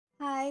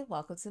Hi,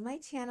 welcome to my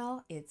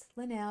channel. It's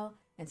Lanelle,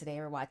 and today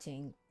we're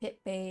watching Pit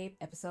Babe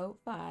episode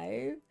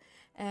 5.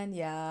 And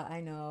yeah,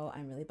 I know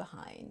I'm really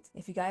behind.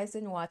 If you guys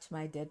didn't watch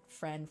my Dead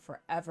Friend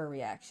Forever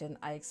reaction,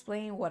 I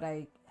explained what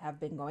I have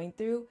been going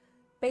through.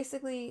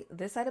 Basically,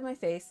 this side of my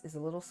face is a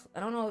little, I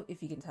don't know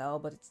if you can tell,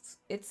 but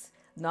it's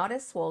not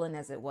as swollen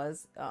as it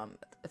was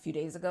a few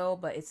days ago,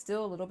 but it's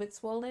still a little bit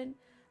swollen.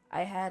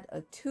 I had a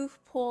tooth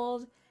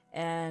pulled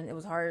and it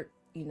was hard,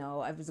 you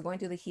know, I was going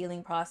through the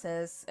healing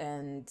process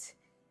and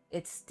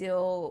it's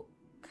still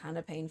kind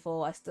of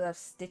painful. I still have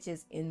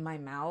stitches in my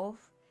mouth,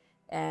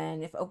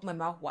 and if I open my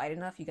mouth wide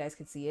enough, you guys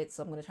can see it.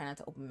 So I'm gonna try not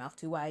to open my mouth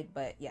too wide,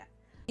 but yeah.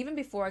 Even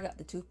before I got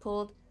the tooth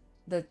pulled,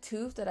 the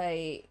tooth that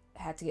I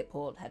had to get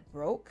pulled had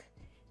broke,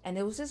 and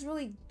it was just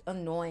really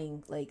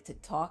annoying, like, to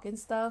talk and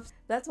stuff.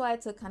 That's why I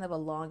took kind of a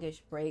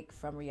longish break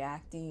from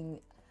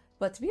reacting.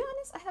 But to be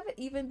honest, I haven't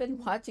even been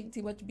watching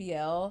too much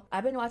BL.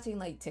 I've been watching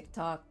like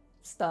TikTok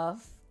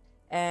stuff,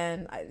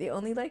 and the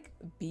only like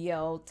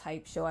BL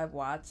type show I've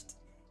watched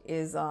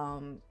is it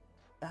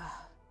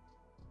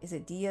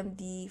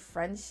DMD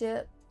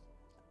Friendship,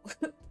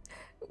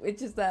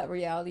 which is that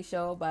reality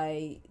show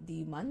by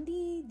D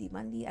Mundi.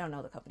 I don't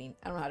know the company.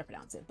 I don't know how to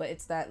pronounce it, but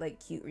it's that like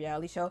cute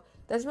reality show.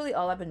 That's really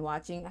all I've been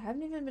watching. I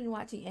haven't even been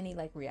watching any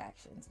like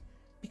reactions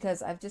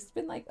because I've just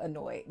been like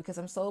annoyed because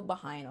I'm so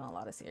behind on a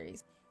lot of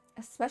series,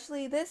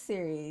 especially this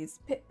series,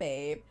 Pit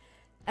Babe.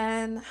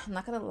 And I'm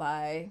not gonna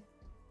lie,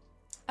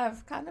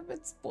 I've kind of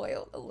been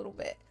spoiled a little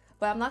bit,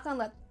 but I'm not gonna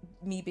let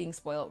me being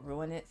spoiled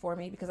ruin it for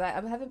me because I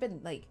haven't been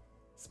like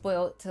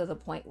spoiled to the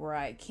point where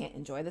I can't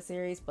enjoy the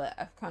series, but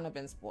I've kind of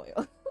been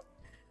spoiled.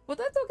 But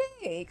that's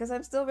okay because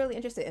I'm still really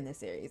interested in this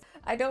series.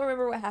 I don't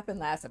remember what happened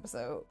last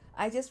episode.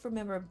 I just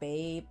remember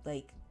Babe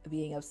like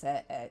being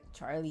upset at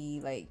Charlie,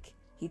 like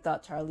he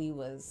thought Charlie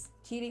was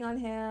cheating on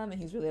him and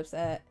he was really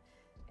upset,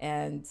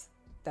 and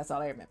that's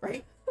all I remember.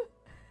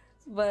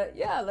 But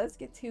yeah, let's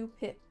get to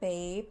Pit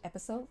Babe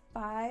episode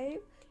 5.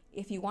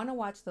 If you want to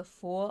watch the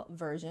full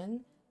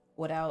version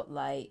without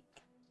like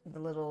the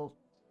little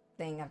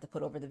thing I have to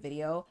put over the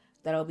video,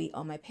 that'll be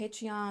on my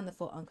Patreon, the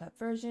full uncut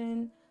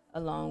version,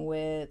 along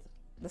with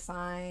The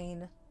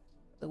Sign,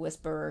 The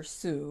Whisperer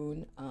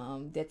soon,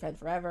 Dead Friend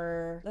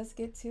Forever. Let's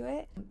get to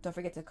it. Don't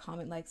forget to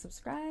comment, like,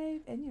 subscribe,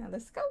 and yeah,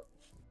 let's go.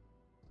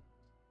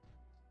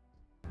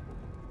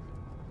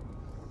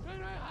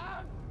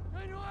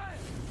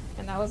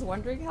 And I was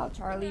wondering how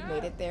Charlie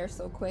made it there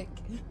so quick.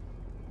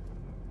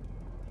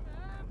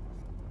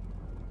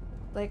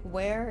 Like,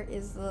 where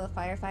is the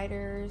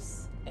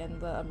firefighters and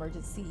the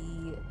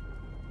emergency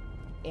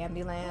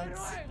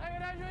ambulance?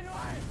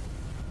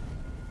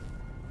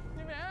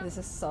 This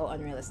is so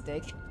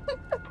unrealistic.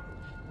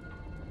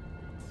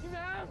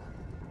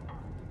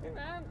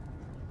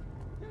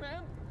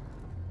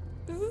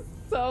 This is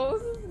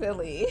so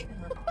silly.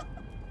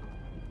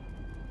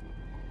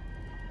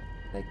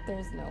 Like,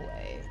 there's no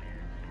way.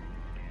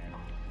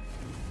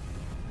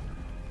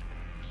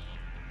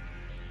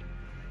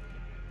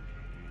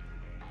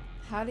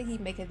 How did he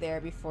make it there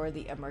before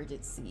the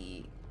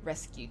emergency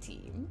rescue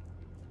team?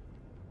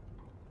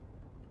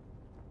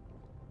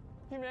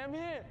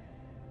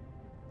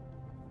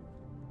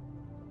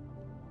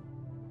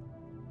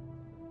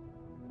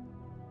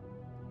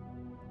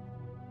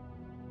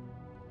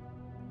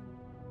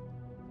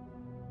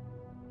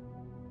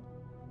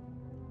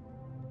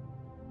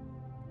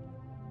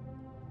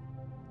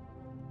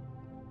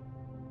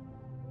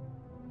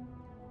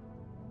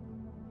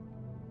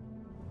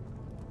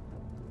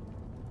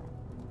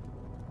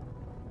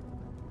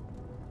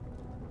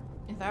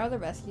 If I were the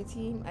rescue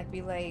team, I'd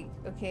be like,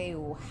 okay,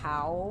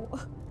 how?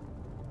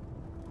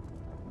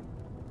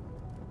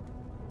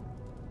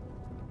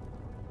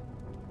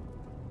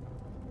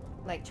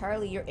 Like,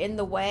 Charlie, you're in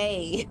the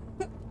way.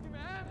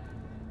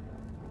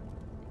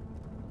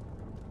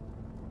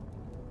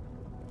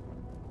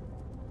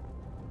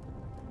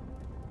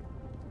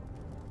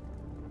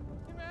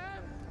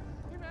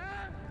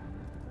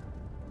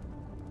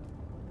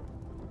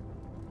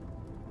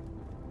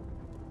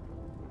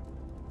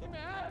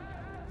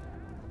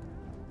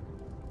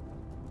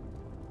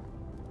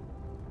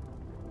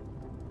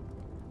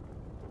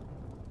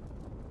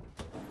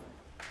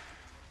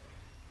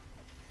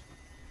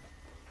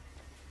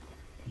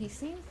 He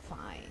seemed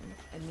fine.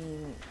 I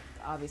mean,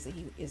 obviously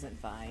he isn't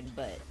fine,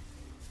 but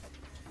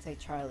say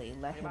Charlie,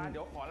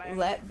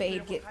 let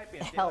Babe get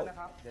help.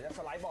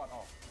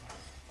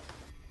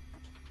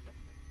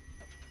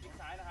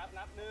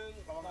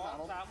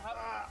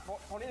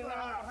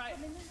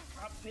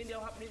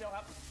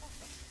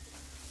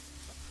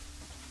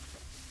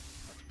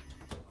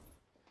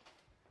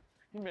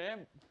พี่เบม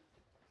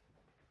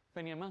เป็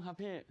นไงบ้างครับ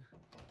พี่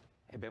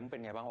ไอ้เบมเป็น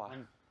ไงบ้างวะ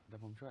เดี๋ย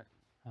วผมช่วย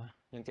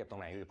ยังเจ็บตร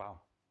งไหนอยู่เปล่า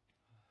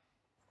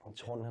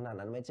ชนขนาด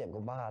นั้นไม่เจ็บ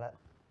ก็บ้าแล้ว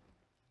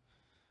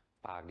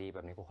ปากดีแบ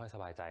บนี้กูค่อยส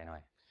บายใจหน่อ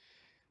ย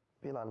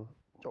พี่รัน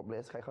จบเล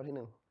สใครเข้าที่ห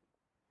นึ่ง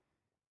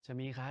จะ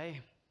มีใคร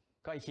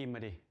ก็ไอคิมมา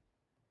ดิ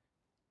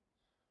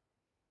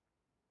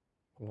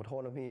ผมขอโท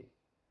ษนะพี่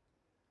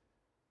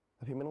แ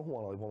ต่พี่ไม่ต้องห่วง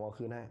หรอกผมเอา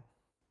คืนแน่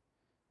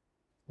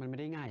มันไม่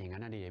ได้ง่ายอย่างนั้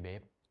นนะดิไอเบ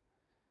ฟ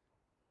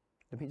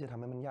แล้วพี่จะทำ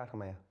ให้มันยากทำ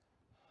ไมอะ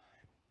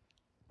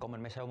ก็มั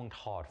นไม่ใช่ว่ามึง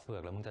ถอดเฟือ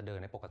กแล้วมึงจะเดิน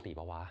ได้ปกติ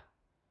ปะวะ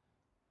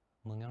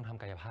มึงยังต้องท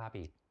ำกายภาพ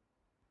อีก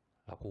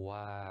แล้วกูว่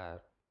า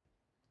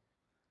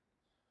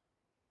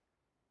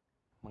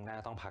มึงน่าจ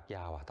ะต้องพักย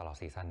าวอะตลอด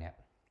ซีซั่นเนี้ย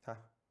ฮะ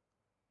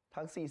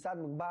ทั้งซีซั่น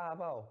มึงบ้า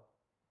เปล่า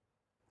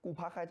กู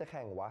พักใครจะแ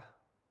ข่งวะ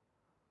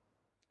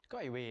ก็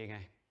ไอเวไง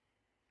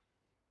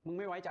มึง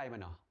ไม่ไว้ใจมัน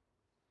เหรอ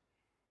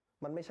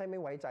มันไม่ใช่ไม่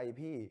ไว้ใจ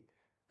พี่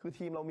คือ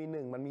ทีมเรามี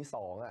1มันมี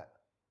2อะ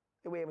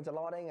ไอเวมันจะร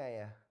อดได้ไง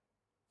อะ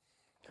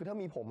คือถ้า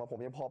มีผมอะผม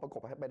ยังพอประก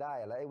บให้ไปได้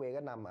แล้วไอเว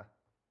ก็นำอะ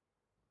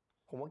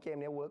ผมว่าเกม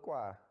นี้เวิร์กก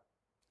ว่า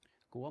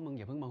กูว่ามึงอ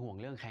ย่าเพิ่งมาห่วง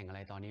เรื่องแข่งอะไร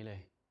ตอนนี้เลย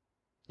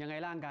ยังไง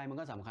ร่างกายมึง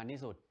ก็สำคัญที่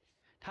สุด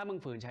ถ้ามึง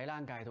ฝืนใช้ร่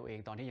างกายตัวเอง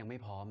ตอนที่ยังไม่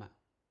พร้อมอ่ะ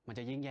มันจ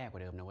ะยิ่งแย่กว่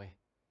าเดิมนะเว้ย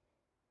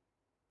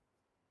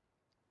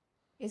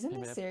Isn't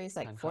this series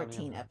like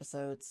 14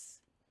 episodes?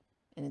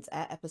 And it's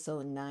at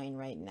episode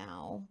 9 right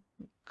now.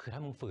 คือถ้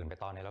ามึงฝืนไป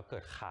ตอนนี้แล้วเกิ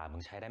ดขามึ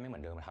งใช้ได้ไม่เหมื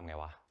อนเดิมมันทำไง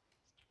วะ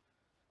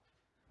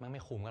มันไ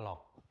ม่คุ้มกันหรอก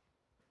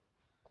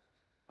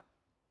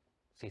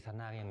ซีซั่นห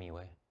น้าก็ยังมีเ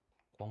ว้ย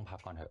ต้องพัก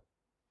ก่อนเถอะ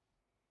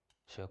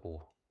เชื่อกู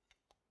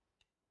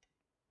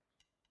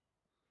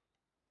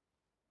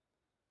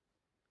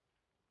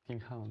กิน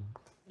ข้าว ร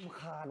ำ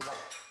คาญว่ะ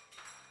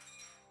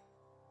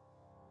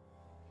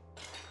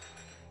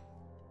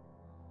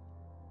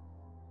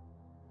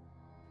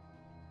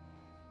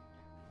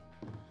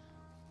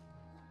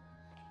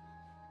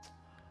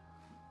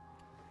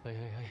เฮ้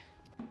ย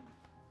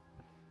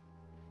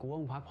กูว่า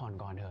มึงพักผ่อน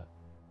ก่อนเถอะ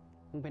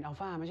มึงเป็นอัล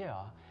ฟาไม่ใช่เหร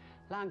อ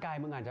ร่างกาย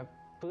มึงอาจจะ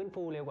ฟื้น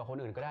ฟูเร็วกว่าคน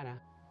อื่นก็ได้นะ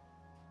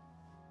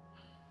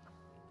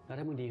แล้ว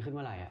ถ้ามึงดีขึ้นเ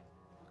มื่อไหร่อ่ะ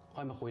ค่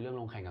อยมาคุยเรื่อง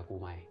ลงแข่งกับกู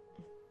ใหม่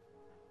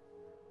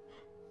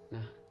น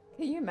ะ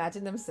Can you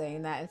imagine them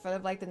saying that in front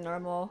of like the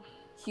normal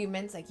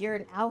humans? Like, you're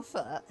an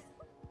alpha.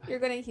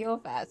 You're gonna heal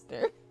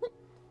faster.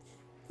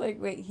 It's like,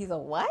 wait, he's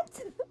a what?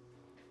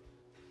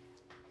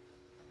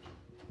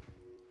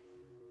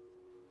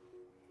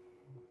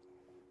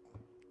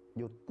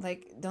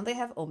 Like, don't they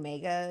have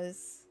omegas?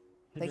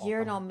 Like,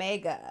 you're an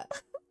omega.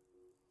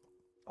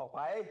 ออกไ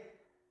ป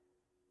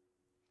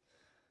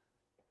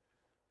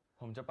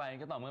ผมจะไป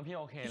ก็ต่อเมื่อพี่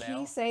โอเคแล้ว He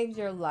saved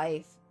your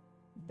life,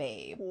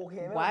 babe.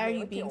 Why are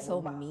you being so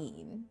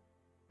mean?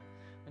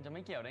 มันจะไ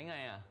ม่เกี่ยวได้ไง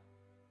อ่ะ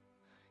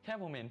แค่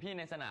ผมเห็นพี่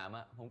ในสนาม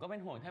อ่ะผมก็เป็น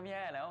ห่วงแทบแ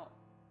ย่แล้ว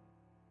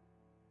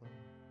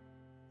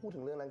พูดถึ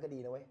งเรื่องนั้นก็ดี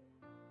นะเว้ย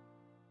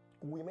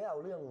กูยังไม่เอา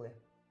เรื่องเลย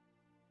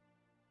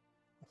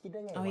คิดได้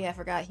ไง Oh yeah, I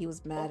forgot he was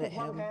mad at แ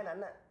ค่ him. นั้น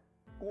น่ะ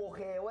กูโอเ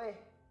คเว้ย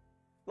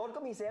รถก็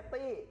มีเซฟ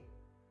ตี้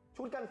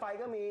ชุดกันไฟ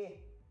ก็มี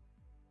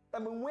แต่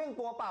มึงวิ่ง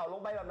ตัวเปล่าล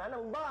งไปแบบนั้นนะ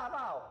มึงบ้าเป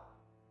ล่า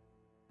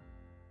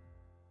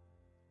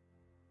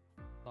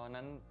ตอน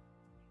นั้น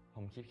ผ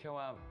มคิดแค่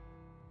ว่า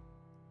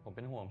ผมเ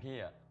ป็นห่วงพี่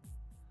อ่ะ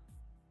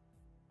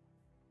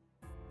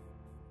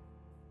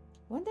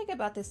One thing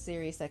about this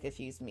series that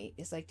confused me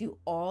is like, do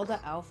all the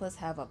alphas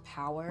have a มึง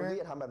power, ที่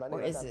จะทำแบบนั้น or อี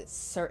กแล้ว is กัน it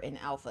certain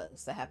alphas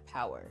that have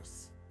powers?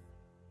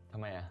 ทำ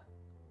ไมอ่ะ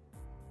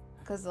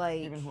Because พี่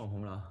like, เป็นห่วงผ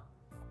มเหรอ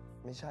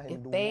ไม่ใช่ if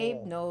ดู Babe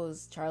knows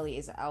Charlie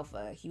is an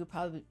alpha, he would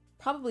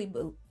probably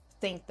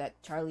think that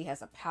Charlie has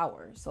a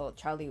power, so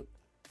Charlie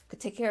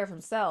could take care of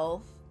himself.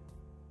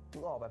 มึ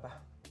งออกไปปะ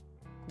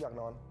อยาก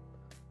นอน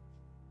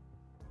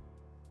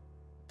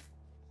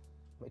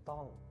ไม่ต้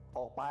องอ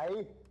อกไป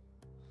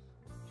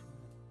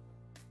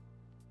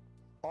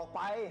ออกไ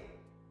ป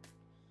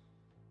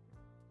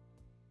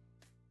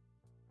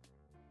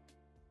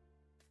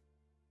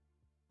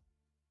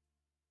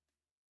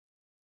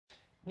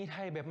นี่ถ้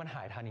าไอ้เบบมันห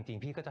ายทันจริง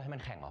ๆพี่ก็จะให้มั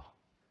นแข่งเหรอ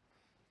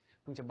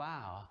มึงจะบ้า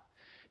เหรอ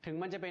ถึง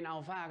มันจะเป็นอัล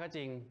ฟาก็จ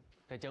ริง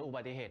แต่เจออุ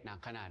บัติเหตุหนัก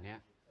ขนาดเนี้ย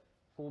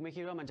กูไม่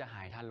คิดว่ามันจะห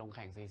ายทันลงแ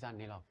ข่งซีซั่น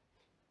นี้หรอก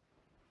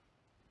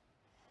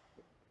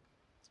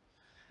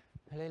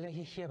เรื่องเ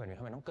หี้ยๆแบบนี้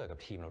ทำไมต้องเกิดกับ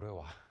ทีมเราด้วย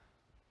วะ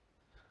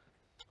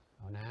เ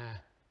อาหน้า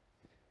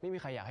ไม่มี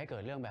ใครอยากให้เกิ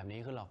ดเรื่องแบบนี้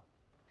ขึ้นหรอก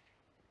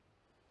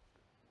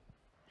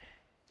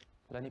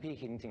แล้วนี่พี่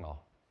คิดจริงๆเหรอ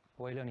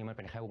ว่าเรื่องนี้มันเ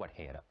ป็นแค่อุบัติเ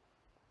หตุอะ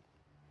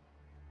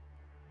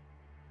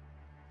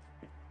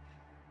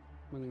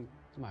มึง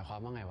หมายความ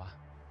ว่าไงวะ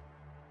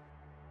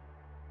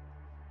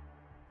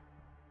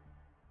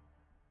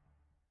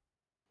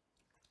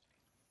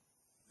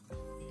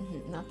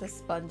Not the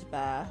sponge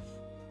bath.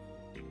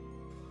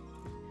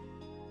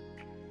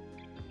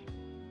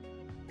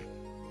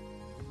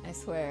 I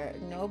swear,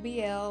 no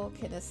BL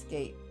can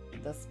escape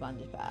the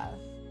sponge bath.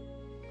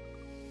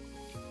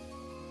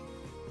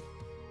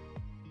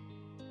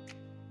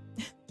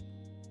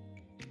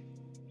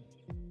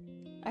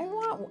 I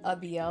want a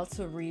BL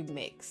to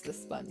remix the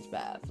sponge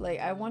bath. Like,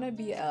 I want a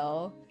BL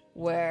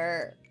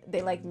where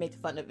they like make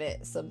fun of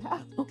it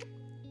somehow.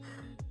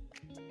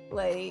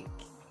 Like,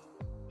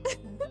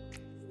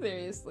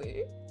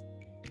 seriously.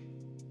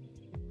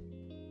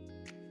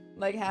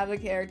 Like, have the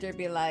character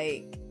be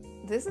like,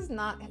 this is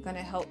not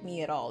gonna help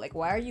me at all. Like,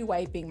 why are you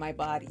wiping my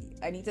body?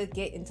 I need to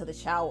get into the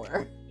shower.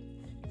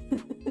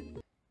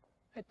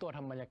 ให้ตัวท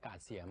ำบรรยากาศ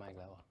เสียมาอีก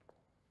แล้ว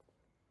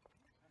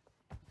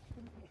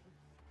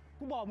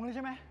กูบอกมึงเลยใ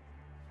ช่ไหม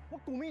ว่า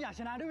กูไม่อยาก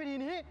ชนะด้วยวิธี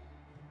นี้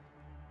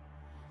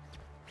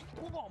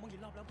กู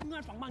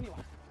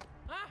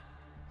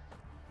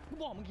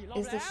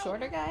Is the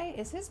shorter guy,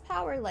 is his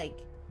power like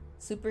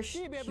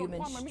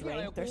superhuman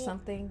strength or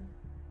something?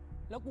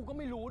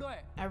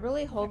 I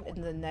really hope in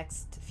the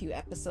next few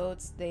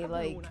episodes they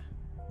like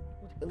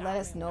let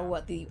us know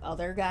what the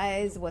other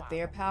guys, what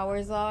their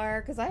powers are,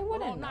 because I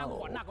want to know.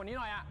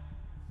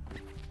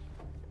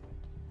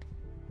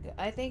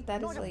 I think that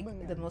is like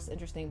the most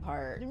interesting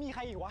part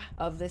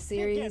of the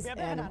series,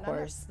 and of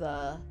course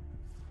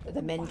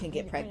the men can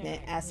get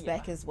pregnant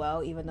aspect as well,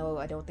 even though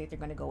I don't think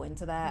they're going to go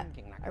into that.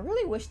 I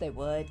really wish they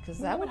would, because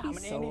that would be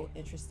so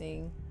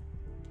interesting.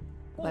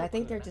 But I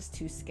think they're just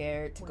too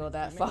scared to go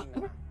that far.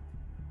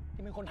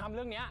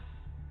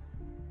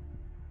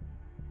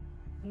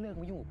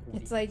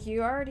 It's like you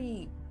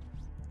already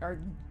are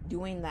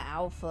doing the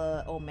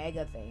alpha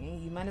omega thing.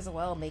 You might as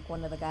well make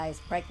one of the guys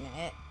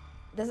pregnant.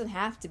 It doesn't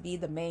have to be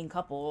the main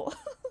couple.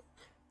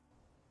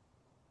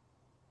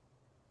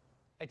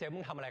 ไอ้เจ๊มึ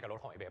งทำอะไรกับรถ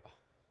ของไอ้เบบอะ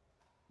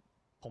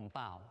ผมเป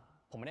ล่า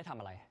ผมไม่ได้ทำ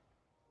อะไร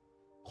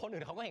คน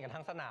อื่นเขาก็เห็นกัน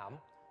ทั้งสนาม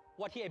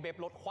ว่าที่ไอ้เบบ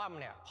รถคว่ำ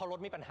เนี่ยเพราะรถ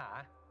มีปัญหา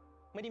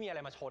ไม่ได้มีอะไร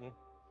มาชน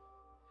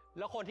แ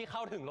ล้วคนที่เข้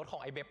าถึงรถขอ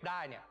งไอ้เบบได้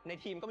เนี่ยใน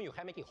ทีมก็มีอยู่แ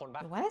ค่ไม่กี่คนป่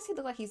ะ Why does he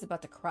look like he's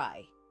about to cry?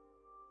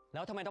 แล้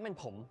วทำไมต้องเป็น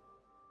ผม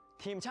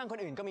ทีมช่างคน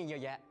อื่นก็มีเยอ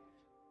ะแยะ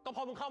ก็เพร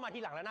าะมึงเข้ามาที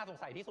หลังและน่าสง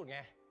สัยที่สุดไง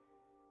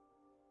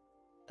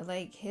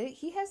Like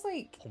he has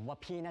like ผมว่า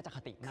พี่น่าจะค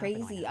ติมากไปห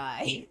น่อย crazy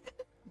eye.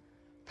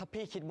 ถ้า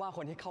พี่คิดว่าค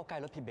นที่เข้าใกล้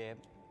รถพี่เบฟ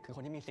คือค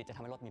นที่มีสิทธิ์จะท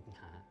ำให้รถมีปัญ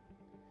หา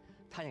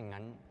ถ้าอย่าง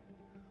นั้น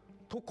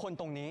ทุกคน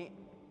ตรงนี้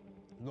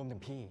รวมถึ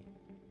งพี่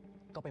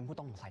ก็เป็นผู้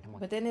ต้องสงสัยทั้งหมด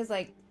But then it's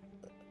like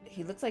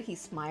he looks like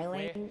he's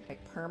smiling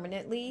like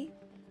permanently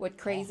with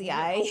crazy เ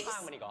ข้า eyes. ข้า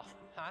งมันอีกเหรอ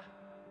ฮะ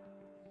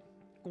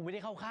กูไม่ได้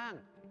เข้าข้าง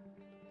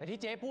แต่ที่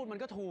เจ๊พูดมัน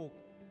ก็ถูก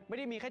ไม่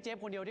ได้มีแค่เจ๊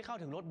คนเดียวที่เข้า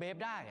ถึงรถเบฟ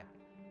ได้อะ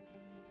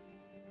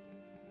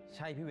ใ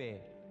ช่พี่เว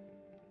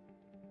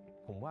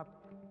ผมว่า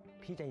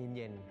พี่ใจเ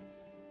ย็น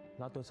ๆ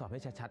เราตรวจสอบให้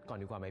ชัดๆก่อน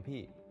ดีกว่าไหม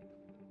พี่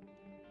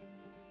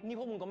นี่พ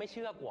วกมึงก็ไม่เ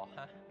ชื่อกูเหรอ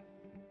ฮะ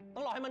ต้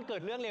องรอให้มันเกิ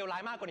ดเรื่องเลวร้า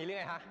ยมากกว่านี้หรือ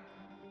ไงฮะ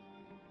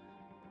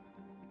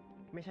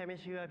ไม่ใช่ไม่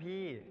เชื่อ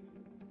พี่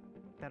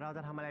แต่เราจ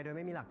ะทำอะไรโดยไ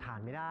ม่มีหลักฐาน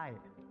ไม่ได้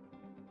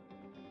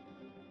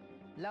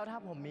แล้วถ้า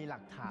ผมมีหลั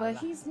กฐาน But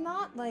he's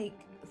not like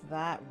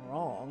that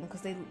wrong,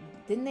 because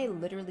didn't they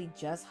literally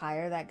just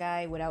hire that guy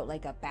without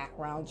like a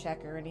background check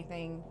or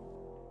anything?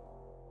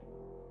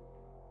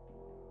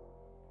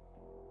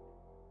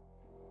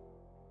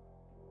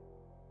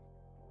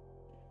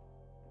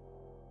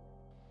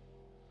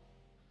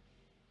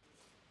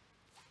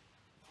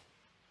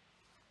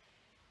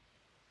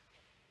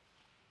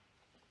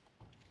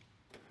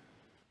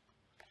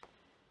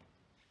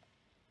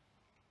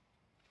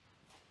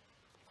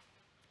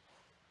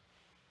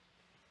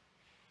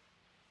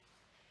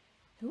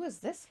 Who is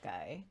this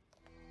guy?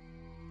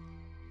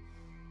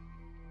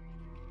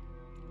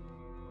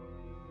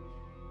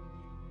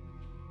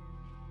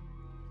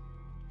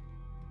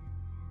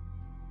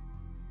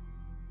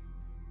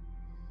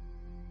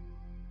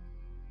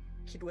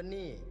คิดว่า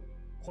นี่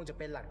คงจะเ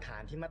ป็นหลักฐา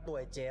นที่มัดตัว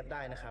ไอ้เจฟไ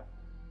ด้นะครับ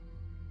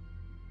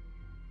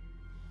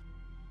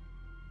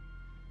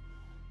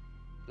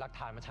หลัก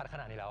ฐานมันชัดข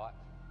นาดนี้แล้วอะ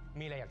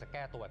มีอะไรอยากจะแ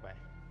ก้ตัวไหม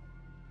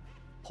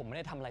ผมไม่ไ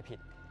ด้ทำอะไรผิด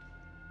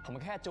ผม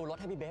แค่จูนรถ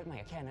ให้พี่เบฟใหม่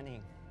แค่นั้นเอ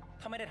ง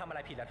ถ้าไม่ได้ทำอะไร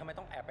ผิดแล้วทำไม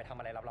ต้องแอบไปทำ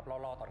อะไรลับๆ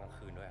ล่อๆตอนกลาง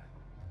คืนด้วย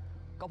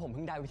ก็ผมเ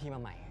พิ่งได้วิธีม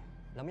าใหม่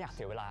แล้วไม่อยากเ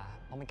สียเวลา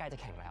เพราะมันใกล้จะ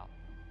แข่งแล้ว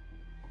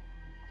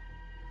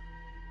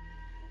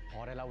พอ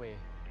ได้แล้วเว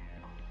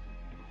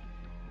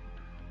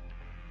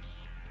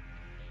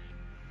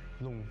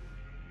ลุง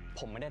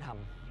ผมไม่ได้ท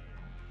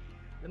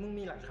ำแล้วมึง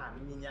มีหลักฐาน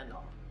ยืนยันหร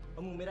อว่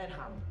ามึงไม่ได้ท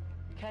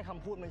ำแค่ค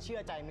ำพูดมันเชื่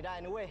อใจไม่ได้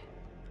นะเว้ย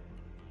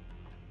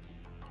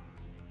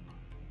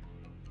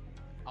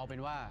เอาเป็น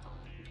ว่า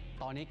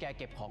ตอนนี้แก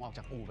เก็บของออกจ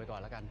ากอู่ไปก่อ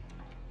นแล้วกัน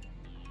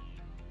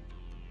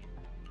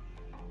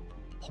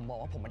ผมบอก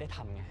ว่าผมไม่ได้ท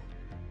ำไง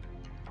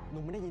ลุ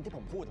งไม่ได้ยินที่ผ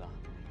มพูดเหรอ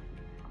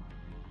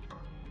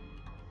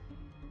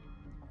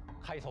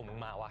ใครส่งมึง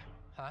มาวะ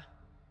ฮะ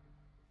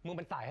มึงเ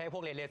ป็นสายให้พว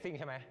กเรซิ่ง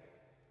ใช่ไหม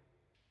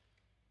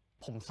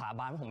ผมสา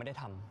บานว่าผมไม่ได้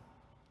ท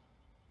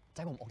ำจะ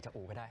ให้ผมออกจาก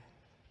อู่ก็ได้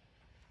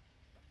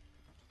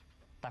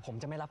แต่ผม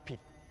จะไม่รับผิด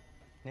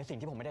ในสิ่ง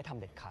ที่ผมไม่ได้ทำ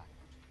เด็ดขาด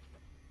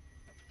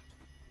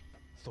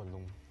ส่วนลุ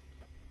ง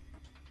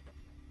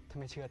ถ้า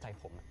ไม่เชื่อใจ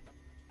ผม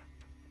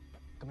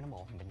ก็ไม่ต้องบอ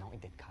กว่าผมเป็นน้อง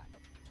อีกเด็ดขาด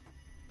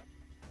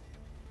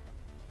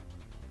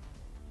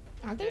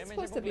Aren't they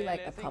supposed to be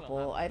like a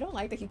couple? I don't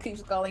like that he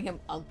keeps calling him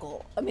uncle.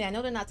 I mean, I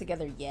know they're not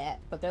together yet,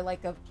 but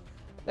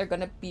they're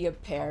gonna be a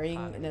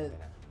pairing in a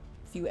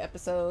few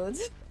episodes.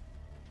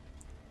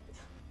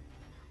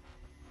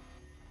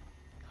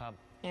 ครับ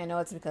And I know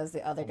it's because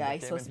the other guy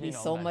is supposed to be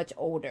so much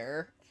older.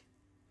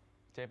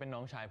 เจ๊เป็นน้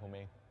องชายผมเอ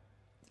ง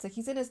It's like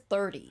he's in his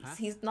 30s.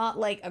 He's not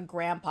like a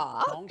grandpa.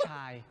 น้องช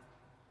าย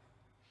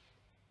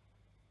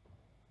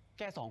แ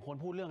กสองคน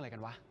พูดเรื่องอะไรกั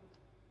นวะ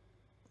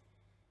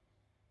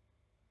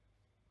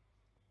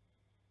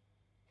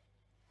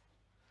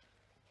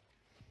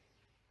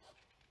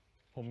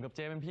ผมกับเ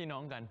จ๊เป็นพี่น้อ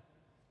งกัน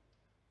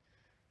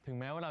ถึง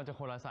แม้ว่าเราจะ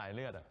คนละสายเ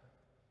ลือดอะ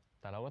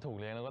แต่เราก็ถูก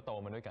เลี้ยงแล้วก็โต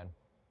มาด้วยกัน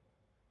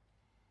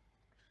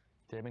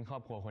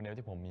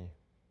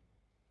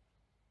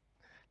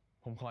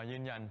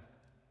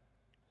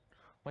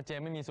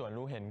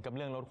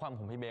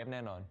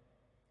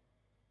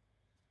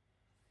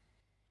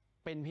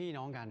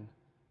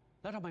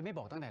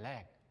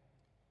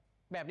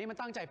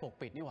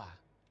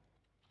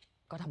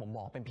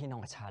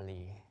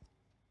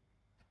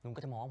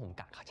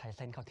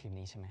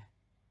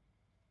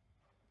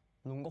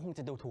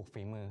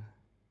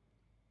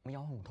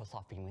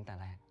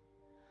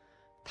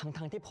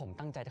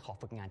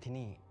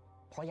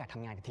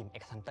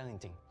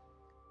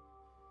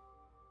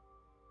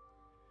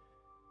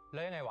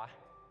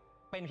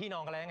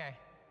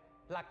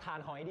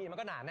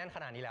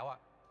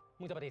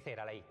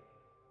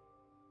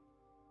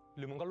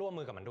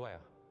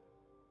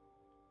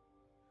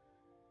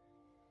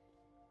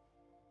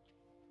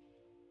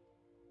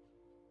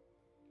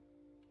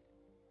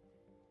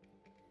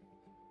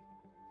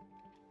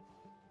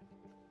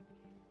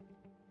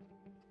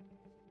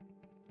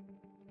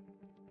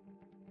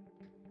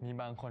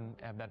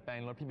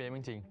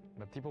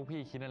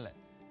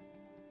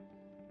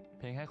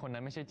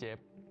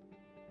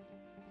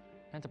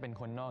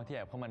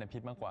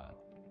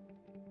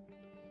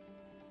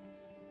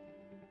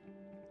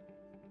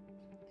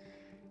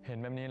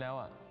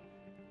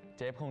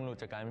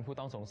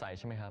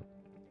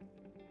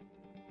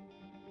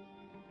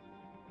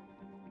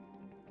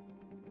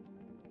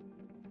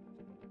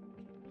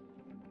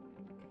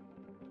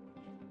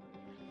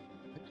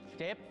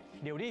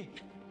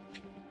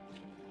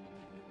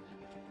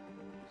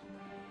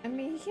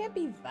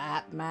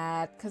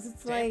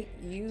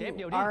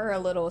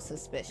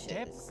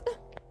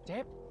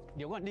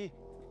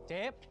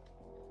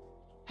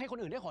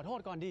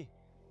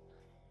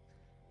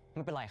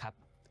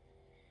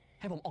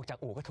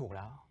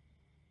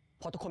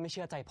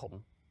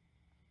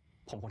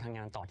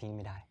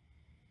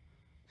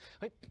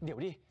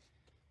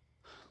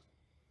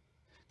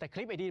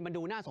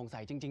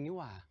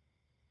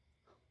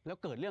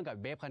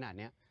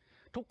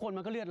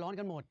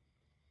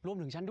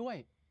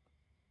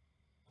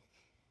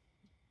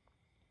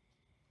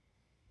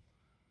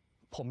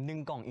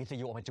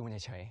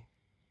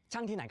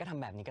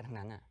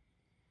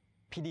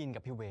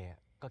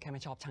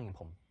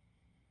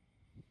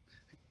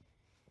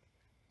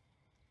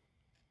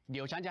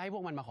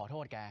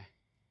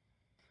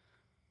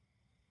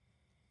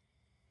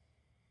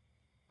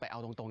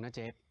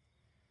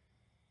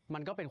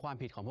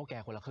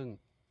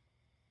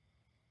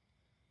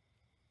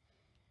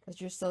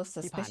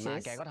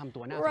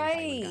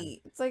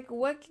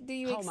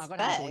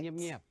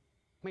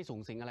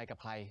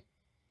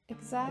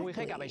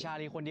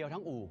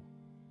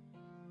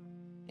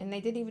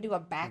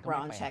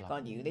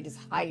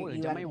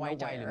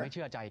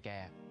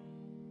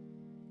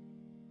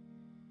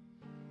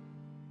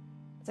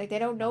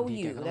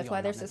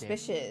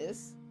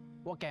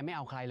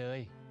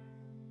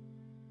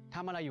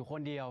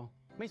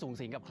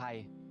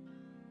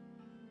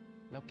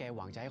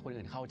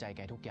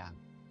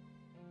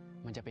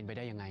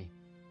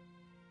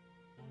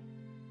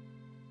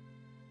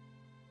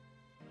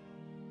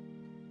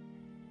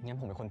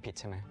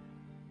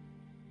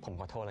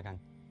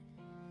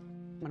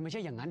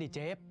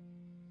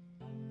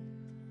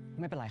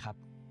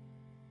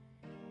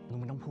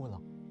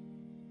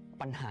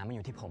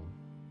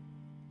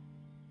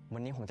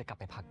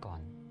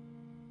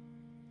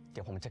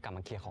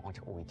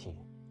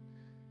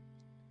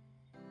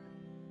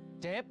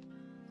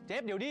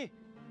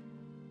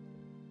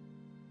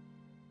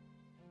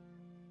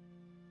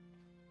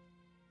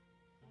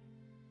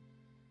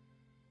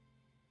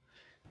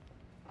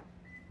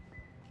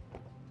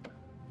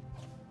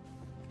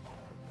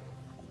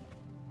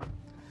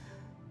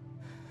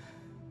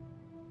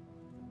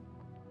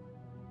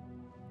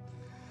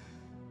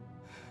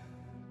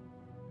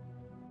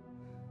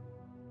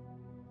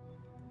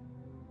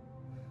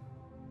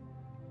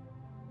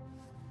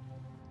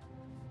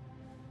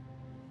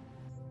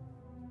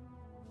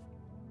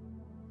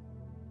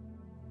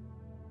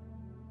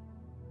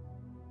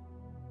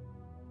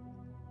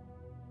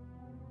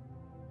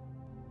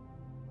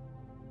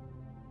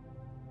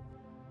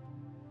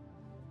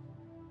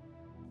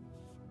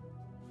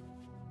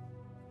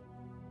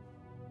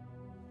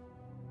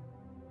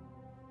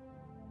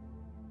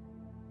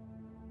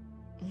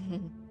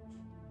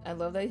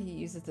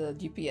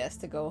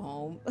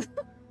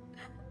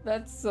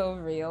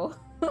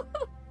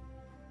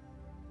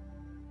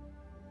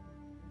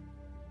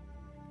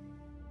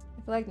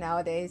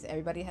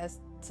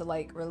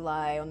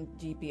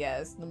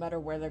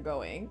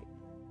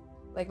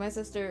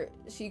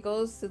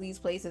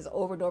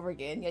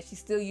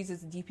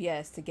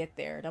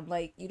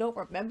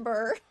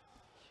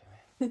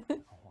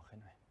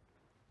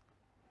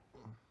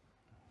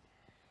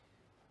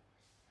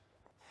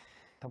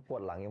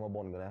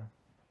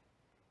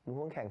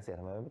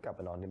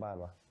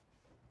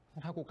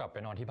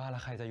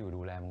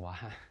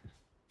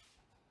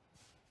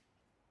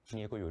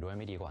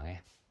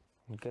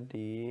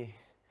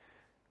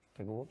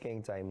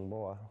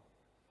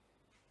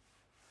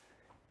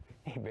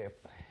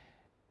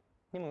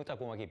นี่มึงรู้จัก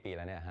กูมากี่ปีแ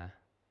ล้วเนี่ยฮะ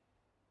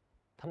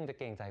ถ้ามึงจะเ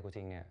กรงใจกูจ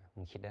ริงเนี่ย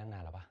มึงคิดได้ตั้งนา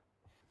นแล้วปะ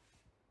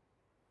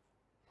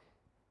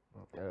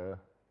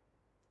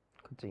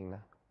ก็จริงน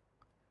ะ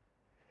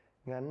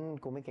งั้น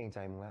กูไม่เกรงใจ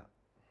มึงแล้ว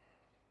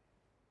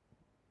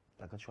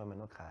แล้วก็ช่วยมัน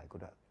นวดขาให้กู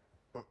ด้วย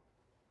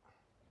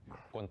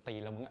กวนตี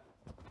นแล้วมึงอะ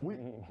อุ้ย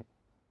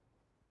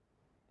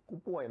กู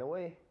ป่วยนะเ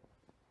ว้ย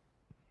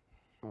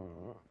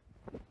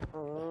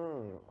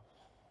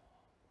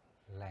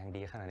แรง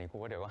ดีขนาดนี้กู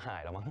ว่าเดี๋ยวก็หา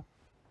ยแล้วมั้ง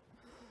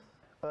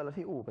แล้ว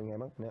ที่อู่เป็นไง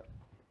บ้างเนี่ย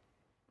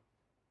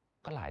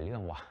ก็หลายเรื่อ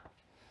งว่ะ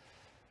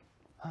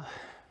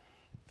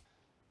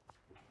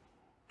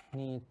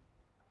นี่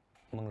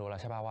มึงรู้แล้ว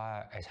ใช่ป่ะว่า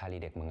ไอ้ชาลี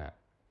เด็กมึงอะ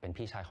เป็น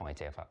พี่ชายของไอ้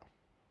เจฟอะ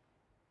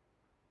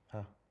ฮ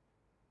ะ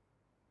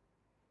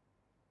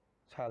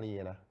ชาลี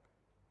อะนะ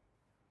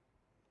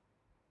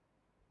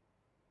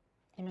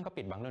นี่มันก็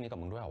ปิดบังเรื่องนี้กับ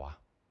มึงด้วยเหรอวะ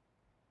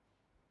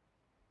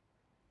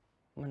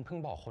มันเพิ่ง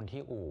บอกคน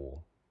ที่อู่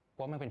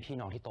ว่ามันเป็นพี่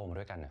น้องที่โตมา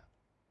ด้วยกันอะ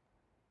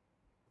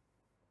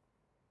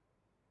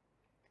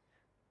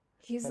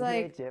He's มันที่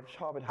like ไอ้เจฟช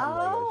อบไปทำอะไ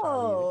รกับชา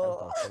ลีด้วยกัน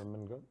สองคนมั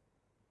นก็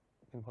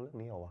เป็นเพราะเรื่อง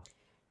นี้เหรอวะ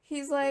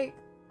he's like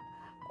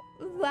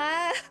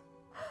that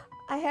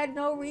I had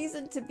no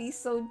reason to be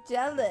so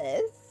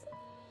jealous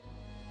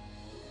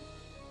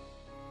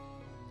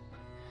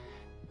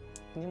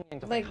นี่มึงยัง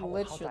จะไป Like เ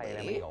ข้าใจอะไร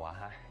มันอีกเหรอวะ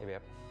ฮะไอ้เว็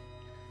บ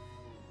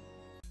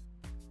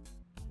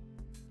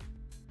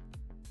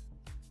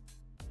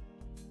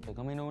แต่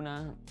ก็ไม่รู้นะ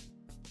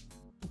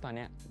ตอนเ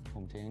นี้ยผ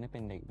มจะยังได้เป็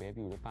นเด็กเบฟ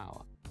อยู่หรือเปล่า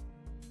อ่ะ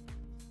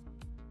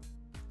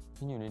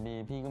ที่อยู่ดี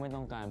ๆพี่ก็ไม่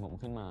ต้องการผม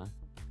ขึ้นมา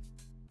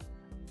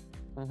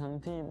ทั้ง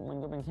ที่มัน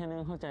ก็เป็นแค่เรื่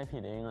องเข้าใจผิ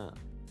ดเองอ่ะ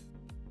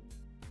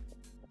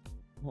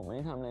ผมไม่ไ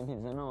ด้ทำอะไรผิด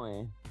ซะหน่อย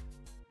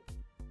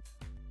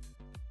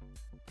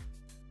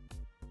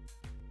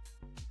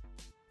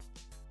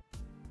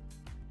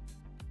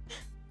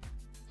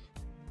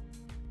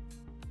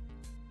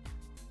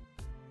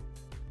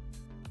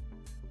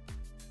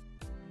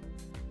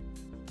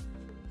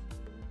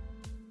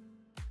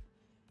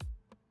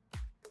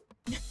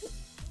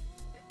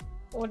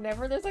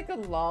Whenever there's like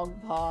a long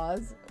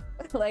pause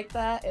like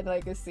that in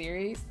like a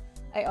series,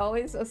 I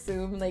always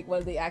assume like one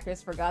of the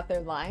actors forgot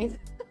their line.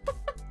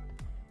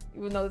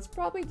 Even though it's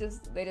probably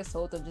just they just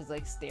told them just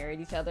like stare at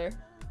each other.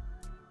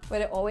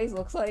 But it always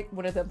looks like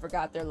one of them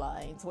forgot their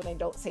lines when they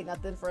don't say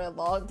nothing for a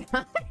long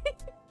time.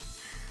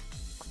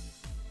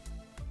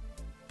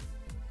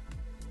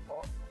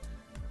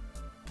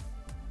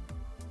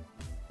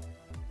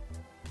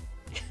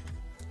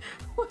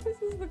 Why does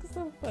this look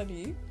so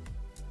funny?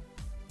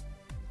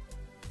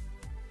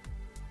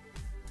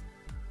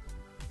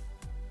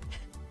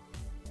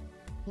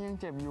 ยัง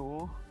เจ็บอยู่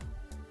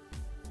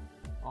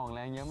ออกแร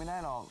งเยอะไม่ได้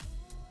หรอก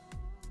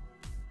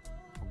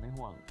ผมไม่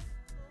ห่วง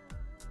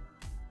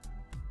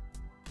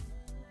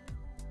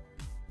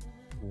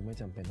กูไม่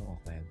จำเป็นต้องออ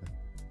กแรงนะ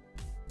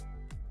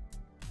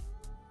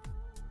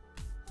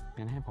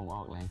งั้นให้ผมอ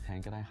อกแรงแทน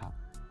ก็ได้ครับ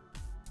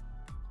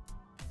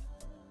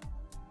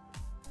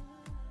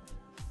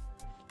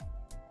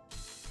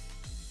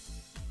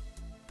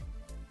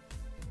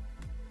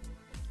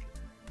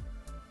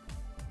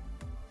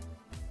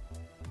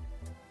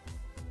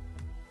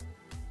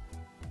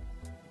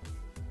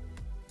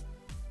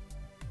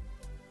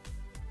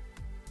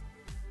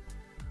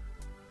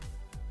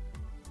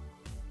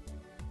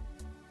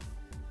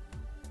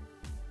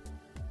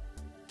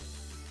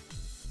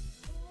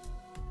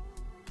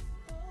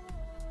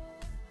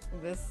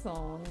This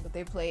song that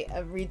they play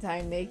every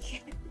time they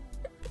can.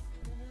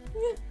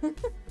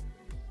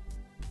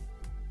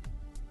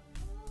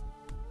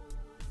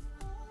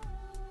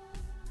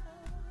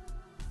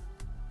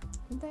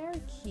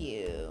 They're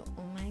cute.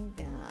 Oh my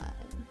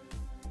god.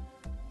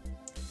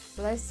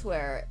 But I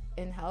swear,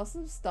 in House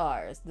of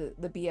Stars,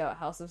 the BL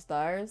House of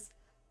Stars,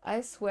 I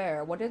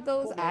swear, what did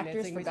those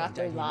actors forgot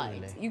their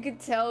lines? You could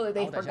tell that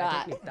they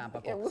forgot.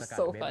 It was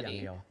so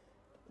funny.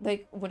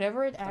 Like,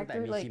 whenever an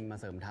actor, like,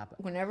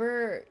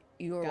 whenever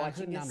you were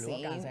watching a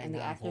scene and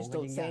the actors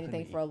don't say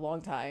anything for a long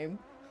time,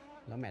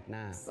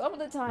 some of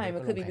the time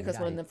it could be because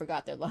one of them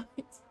forgot their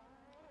lines.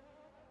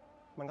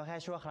 มันก็แค่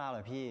ชั่วคราวแหล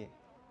ะพี่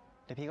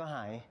แต่พี่ก็ห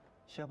าย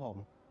เชื่อผม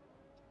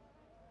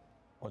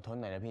อดทน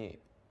หน่อยนะพี่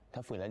ถ้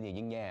าฝืนแล้วเดี๋ยว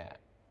ยิ่งแย่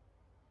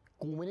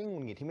กูไม่ได้หงุ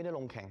ดหงิดที่ไม่ได้ล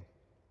งแข่ง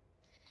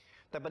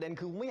แต่ประเด็น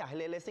คือกูไม่อยากให้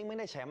เลสซิ่งไม่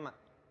ได้แชมป์อ่ะ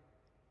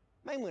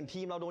ไม่เหมือน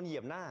ทีมเราโดนเหยี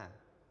ยบหน้า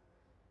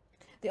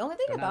The only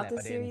thing about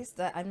this series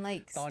that I'm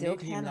like still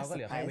kind of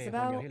surprised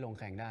about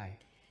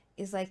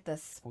is like the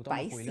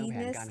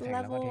spiciness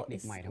level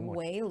is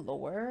way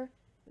lower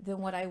than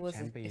what I was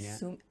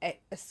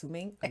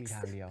assuming. I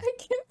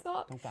can't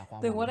talk.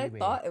 Than what I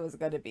thought it was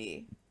gonna be.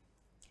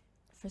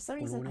 For some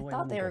reason, I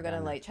thought they were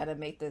gonna like try to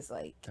make this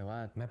like แต่ว่า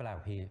ไม่เป็นไรหร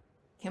อกพี่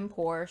Kim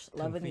Porsche,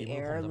 Love in the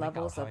Air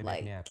levels of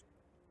like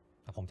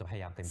ผมจะพย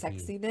ายามเต็มที่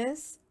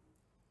sexiness,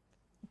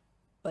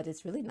 but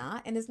it's really not,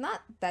 and it's not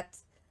that.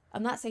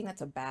 I'm not saying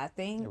that's a bad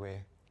thing,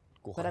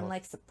 but I'm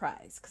like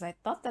surprised because I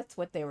thought that's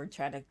what they were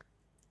trying to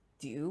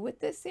do with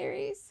this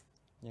series,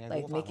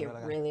 like make it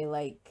really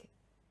like,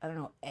 I don't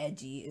know,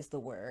 edgy is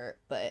the word,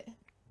 but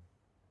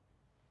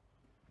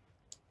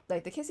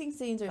like the kissing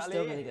scenes are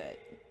still really good.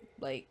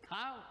 Like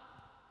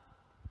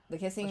the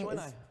kissing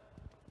is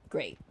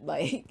great.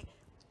 Like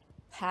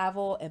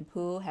Pavel and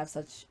Pooh have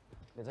such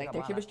like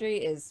their chemistry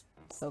is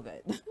so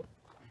good.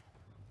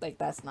 Like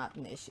that's not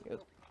an issue.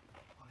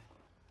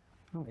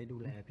 ไปดู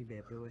แลพี่เบ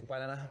ฟด้วย ไป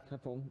แล้วนะครั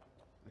บผม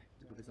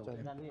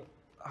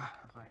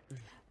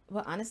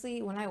But honestly,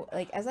 when I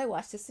as I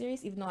watch this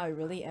series, even though I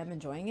really am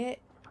enjoying it,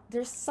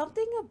 there's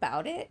something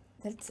about it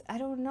that's I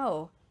don't know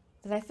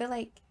that I feel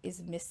like is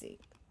missing.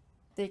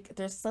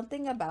 There's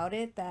something about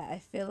it that I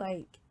feel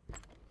like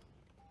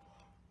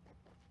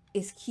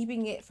is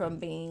keeping it from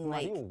being มา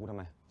like ที่อู่กูทำ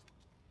ไม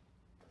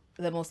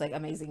the most like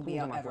amazing กู BL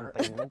จะมาคน ever.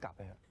 ตีมึงกลับไ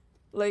ปเถอะ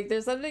Like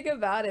there's something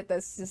about it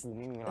that's just กู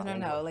ไม่มีเว I ลา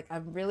don't know. Like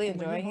I'm really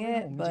enjoying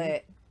it, but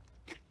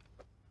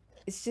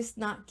it's just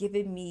not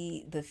giving me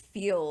the เป็น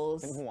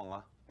feels ห่วงเหร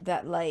อ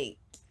that like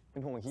เป็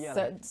นห่วงเฮียอะไ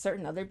ร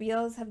certain other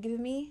BLs have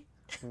given me.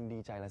 มึงดี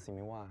ใจละสิไ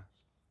ม่ว่า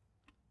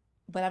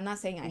But I'm not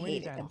saying I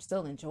hate it. I'm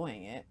still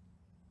enjoying it.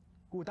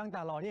 กูตั้งต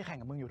ารอที่แข่ง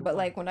กับมึงอยู่ทุก But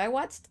like when I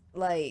watched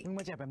like มึง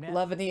มาเจ็บแบบเนี้ย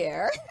Love in the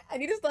Air, I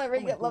need to start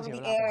rating Love in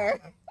the Air.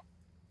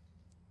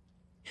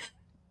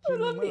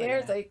 Love in the Air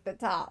is like the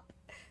top.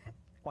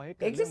 ปล่อยให้เ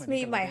กิด It เรื่อง just แบบ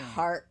นี้ made กับ my เรา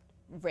heart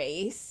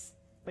race.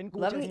 เป็นกู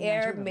Love เจ in อ the ทีมงาน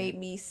Air ช่วยแบบนี้ made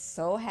me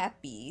so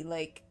happy.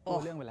 Like กู oh,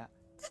 เรื่องไปแล้ว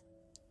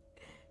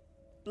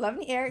Love in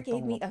the Air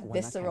gave me a ต้องรบกวนนักแข่ง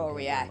visceral ที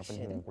มงานมาเป็น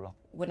ห่วง reaction กูหรอก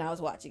when I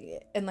was watching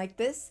it. And like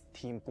this,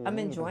 ทีมกู I'm ไ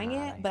ม่มีปัญ enjoying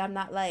หา it, อะไร but I'm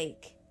not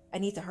like I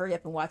need to hurry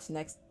up and watch the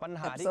next ปัญ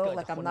หาที่ episode. เกิด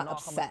Like จากค I'm น not นอก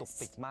เข้ามาตุก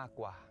ติก obsessed. มาก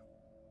กว่า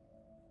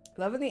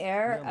Love in the เรื่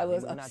Air, องแบ I บนี้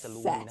was มึงน่าจะ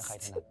รู้ดีนะใครถ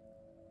obsessed. นัด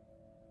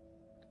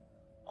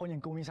คนอย่า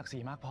งกูมีศักดิ์ศรี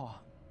มากพอ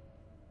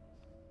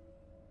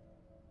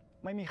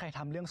ไม่มีใครท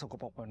ำเรื่องสก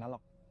ปรกแบบนั้นหร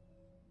อก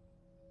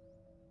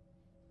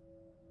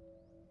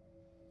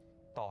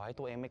ต่อให้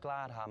ตัวเองไม่กล้า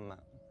ทำอ่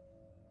ะ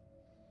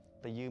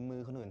แต่ยืมมื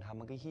อคนอื่นทำ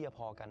มันก็เฮี้ยพ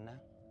อกันนะ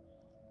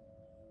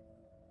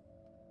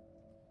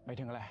ไม่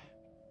ถึงอะไร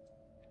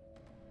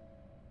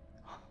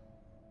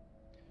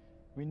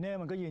วินเนอร์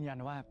มันก็ยืนยัน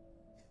ว่า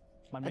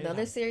มันไม่ได้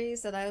Another ทำ series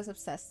that I was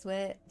obsessed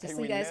with, just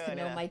so you guys can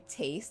know my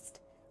taste,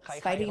 ใคร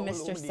ๆ Fighting เขาก็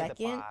รู้ Mr. มันดีแต่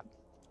Second, ปาก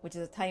which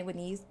is a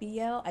Taiwanese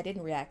BL. I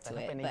didn't react แต่ to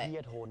ถ้า it, เป็นไอ้ but เฮี้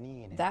ยโทนี่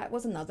เนี่ย that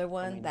was another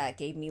one that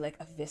gave me like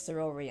a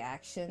visceral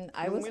reaction.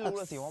 I มึง was ไม่รู้เ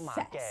ลยสิว่าหมา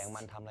แก่ของ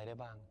มัน obsessed ทำอะไรได้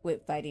บ้าง with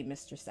Fighting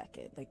Mr.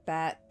 Second. Like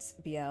that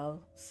BL,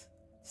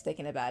 just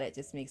thinking about it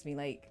just makes me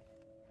like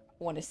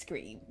want to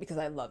scream because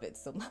I love it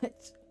so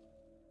much.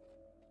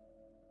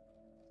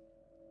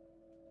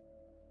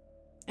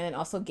 And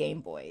also Game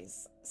Boys.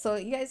 So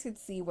you guys can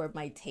see where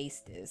my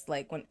taste is.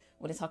 Like when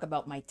I talk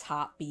about my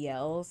top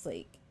BLs,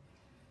 like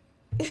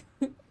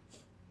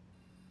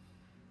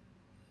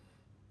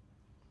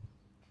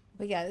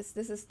but yeah,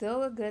 this is still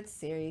a good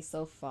series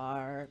so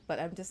far. But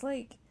I'm just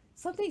like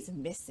something's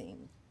missing.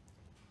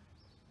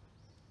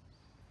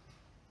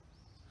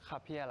 ครั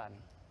บพี่อรัน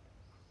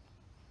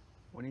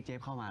วันนี้เจฟ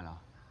เข้ามาเหรอ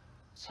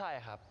ใช่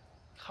ครับ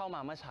เข้ามา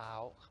เมื่อเช้า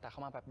แต่เข้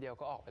ามาแป๊บเดียว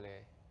ก็ออกไปเลย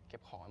เก็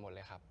บของไปหมดเล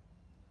ยครับ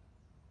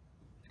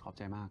ขอบใ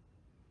จมาก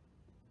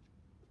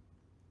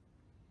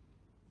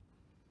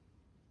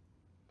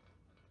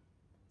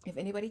If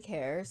anybody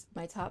cares,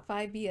 my top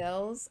 5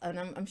 BLs, and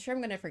I'm sure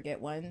I'm gonna forget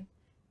one.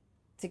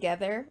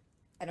 Together,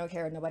 I don't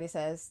care what nobody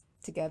says.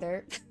 Together,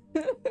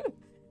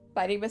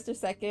 Fighting Mr.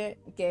 Second,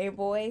 Game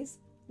Boys,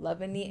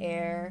 Love in the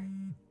Air.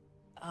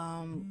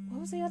 What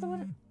was the other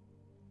one?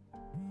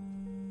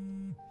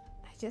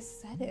 I just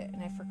said it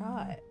and I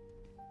forgot.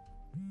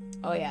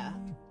 Oh yeah.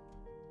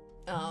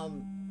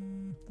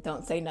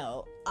 Don't say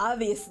no.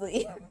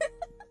 Obviously.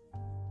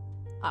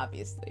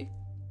 Obviously.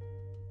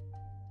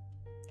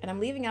 And I'm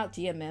leaving out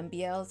GMM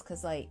BLs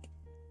because like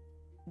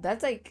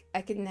that's like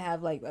I can have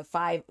like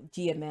 5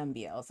 GMM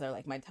BLs that are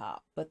like my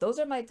top. But those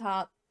are my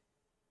top,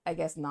 I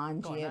guess,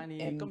 ก่อนหน้านี้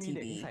ก็มีเ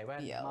ด็ก non-GMM ที่ใส่แว่น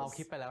TV มาเอา BLs. ค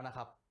ลิปไปแล้วนะค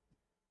รับ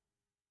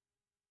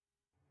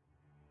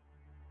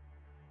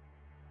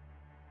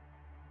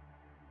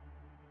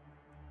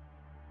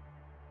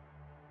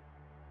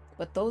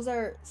But those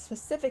are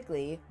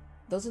specifically,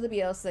 those are the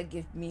BLs that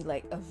give me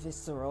like a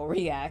visceral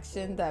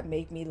reaction that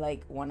make me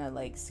like want to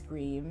like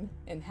scream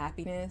in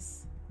happiness.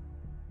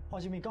 พอ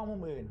จะมีกล้องมุ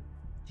มอื่น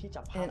ที่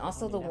จับภาพ And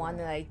also the one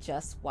that I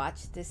just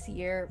watched this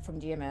year from ไ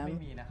ม่ GMM.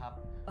 มีนะครับ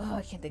Oh,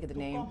 I can't think of the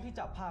ทุกกล้อง name. ที่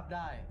จับภาพไ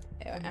ด้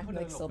I'm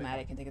like so mad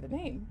I can't think of the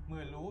name. เหมื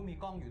อนรู้ว่ามี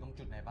กล้องอยู่ตรง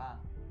จุดไหนบ้าง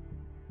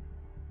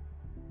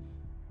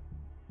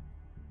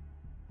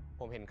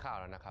ผมเห็นข่าว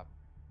แล้วนะครับ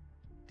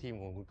ทีม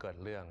ของคุณเกิด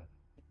เรื่อง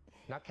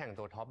นักแข่ง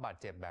ตัวท็อปบาด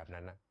เจ็บแบบ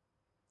นั้นนะ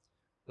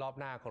รอบ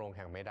หน้าก็ลงแ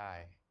ข่งไม่ได้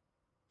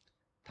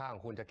ถ้าขอ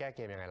งคุณจะแก้เก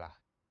มยังไงล่ะ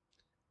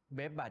เบ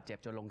ฟบาดเจ็บ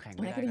จนลงแข่ง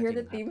And ไม่ I ได้ can ก็จ hear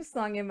ริ the งครับ theme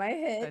song in my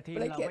แต่ head, ทีม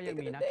but I เรา can't ก็ยัง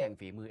think มี of นั the กแข่ง name.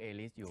 ฝีมือเอ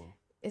ลิสอยู่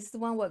It's the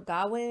one with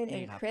Gawain and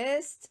Hey,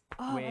 Chris.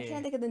 Oh, I Wei.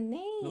 can't think of the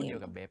รุ่นเดีย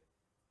ว name. กับเบฟ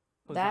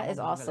That is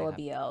also a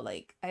BL.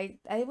 Like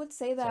I would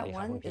say that สวัสดีค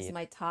รับ one คุณพี is ท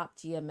my top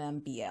GMM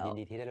ยิน BL.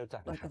 ดีที่ได้รู้จั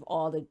กนะ Like ครับ of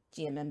all the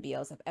GMM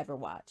BLs I've ever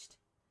watched.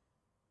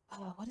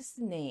 Oh, what is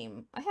the name?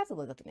 I have to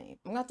look up the name.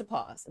 I'm gonna have to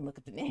pause and look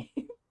up the name.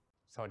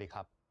 สวัสดีค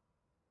รับ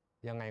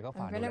ยังไงก็ I'm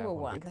ฝาก for ดูแล number ผ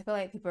ม one. 'Cause I feel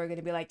like people are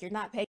gonna be like, "You're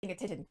not paying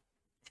attention."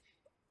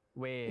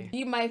 เว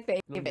Be my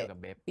รุ่นเดียว favorite. กับ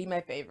เบฟ Be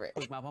my favorite.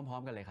 ฝึกมาพร้อ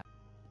มๆกันเลยครับ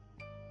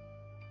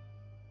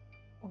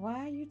Why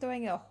are you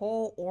throwing a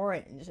whole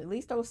orange? At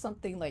least throw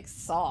something like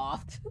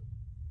soft.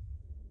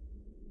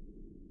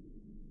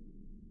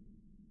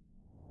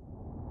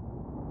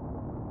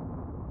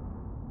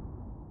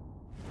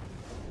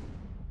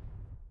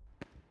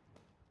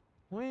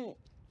 เฮ้ย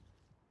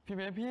พี่เ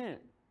บฟพี่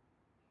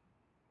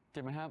เจ็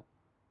บไหมครับ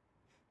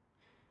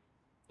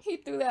He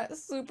threw that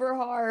super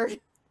hard.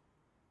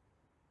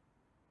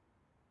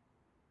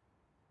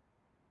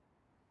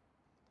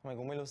 ทำไม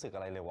กูไม่รู้สึกอ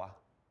ะไรเลยวะ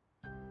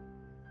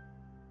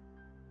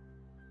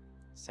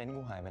เซนส์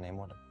กูหายไปไหน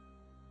หมดอะ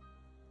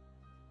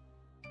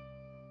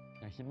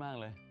อย่าคิดมาก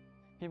เลย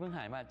พี่เพิ่งห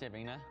ายบาดเจ็บเอ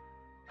งนะ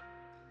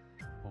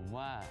ผม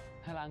ว่า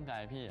ถ้าร่างกา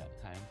ยพี่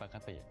หายเป็นปก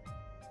ติ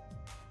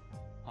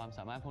ความส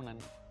ามารถพวกนั้น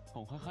ค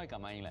งค่อยๆกลั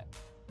บมาเองแหละ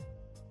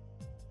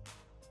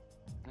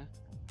นะ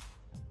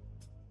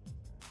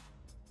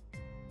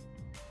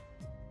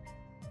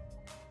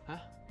ฮะ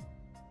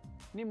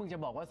นี่มึงจะ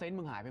บอกว่าเซนส์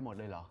มึงหายไปหมด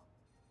เลยเหรอ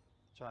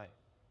ใช่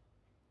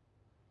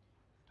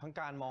ทั้ง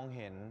การมองเ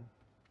ห็น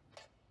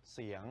เ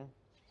สียง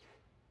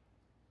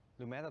ห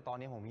รือแม้แต่ตอน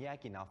นี้ผมแยก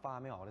กลิ่นอัลฟา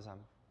ไม่ออกด้วยซ้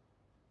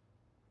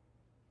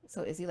So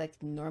is he like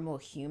normal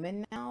human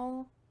now?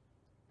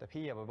 ำแต่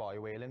พี่อย่าไปบอกไอ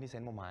เวย์เรื่องที่เซ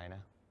นส์ผมหายน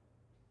ะ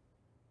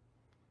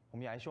ผม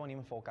อยากให้ช่วงนี้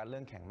มันโฟกัสเรื่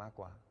องแข่งมาก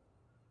กว่า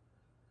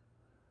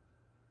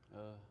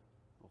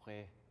โอเค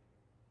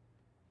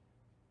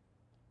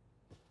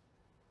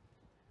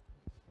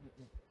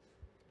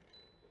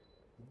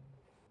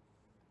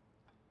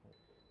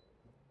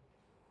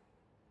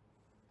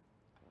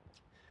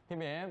พี่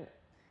เบฟ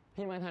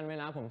พี่มาทันเว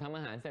ลาผมทำอ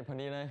าหารเสร็จพอ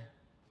ดีเลย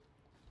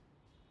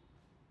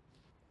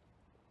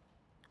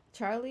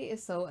Charlie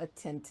is so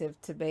attentive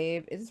to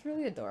Babe. It's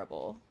really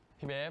adorable.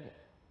 พี่เบฟ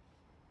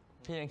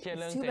พี่ยังเครียด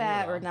เรื่อง It's เซ too นอยู่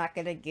bad เหรอ we're not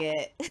gonna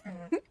get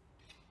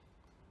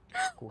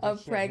กูแค่ a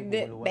เครียด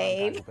ที่กู pregnant ไม่รู้ว่าร่าง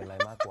กาย babe. กูเป็นอะไร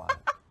มากกว่า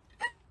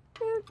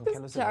กูแค่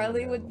รู้สึก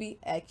Charlie ว่าเหมือน would be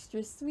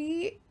extra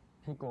sweet.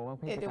 พี่กลัวว่า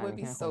พี่ And จะ it กลาย would เ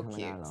ป็น be แค่คน so ธรรม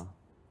ดา cute. เหรอ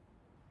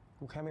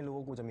กูแค่ไม่รู้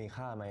ว่ากูจะมี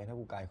ค่าไหมถ้า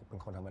กูกลายเป็น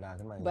คนธรรมดา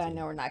ขึ้นมาจ But I ริง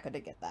know we're not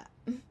gonna get that.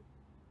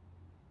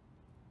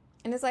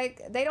 And it's like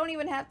they don't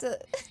even have to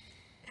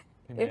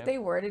พี่เบ if ฟ they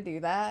were to do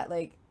that,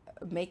 like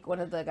make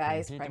one of the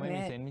guys พี่จะไม่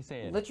มีเซน pregnant, ส์พิเศ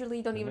ษ literally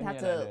don't หรือ even ไม่มี have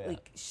อะไร to เลยอะ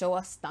like show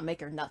us stomach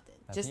or nothing.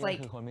 แต่ Just พี่ก็ like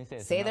คือคนพิเศ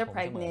ษ say สำหรับ they're ผมเ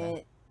สมอนะ pregnant,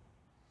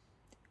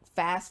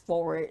 fast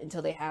forward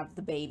until they have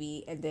the baby,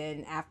 and then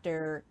after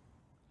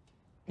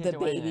พี่ the จะ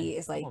ว่ายังไง baby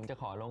is ถ้า like ผมจะ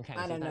ขอลงแข่ง I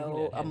ซี don't ซั่นที่เห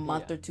ลือ know, แท a นพี่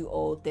month อะ or two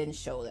old, then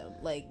show them.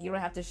 Like you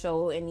don't have to show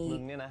ๆ มึ any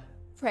งเนี่ยนะ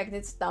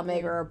pregnant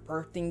stomach or a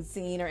birthing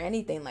scene or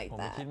anything like ผม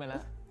ก็ that. คิดมาแล้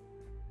ว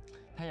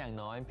ถ้าอย่าง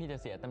น้อยพี่จะ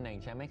เสียตำแหน่ง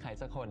แชมป์ให้ใคร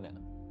สักคนเนี่ย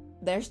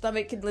Their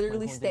stomach could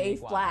literallyมันคงจะ stay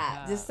ดีกว่า flat.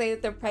 ถ้า Just say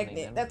that they're ตำแหน่ง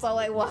pregnant. นั้น That's ของ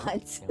all I เด็ก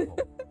want.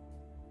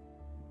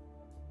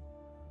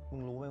 อย่างผม มึ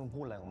งรู้ไหมมึง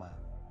พูดอะไรออกมา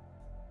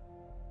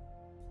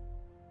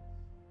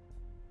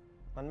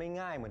มันไม่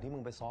ง่ายเหมือนที่มึ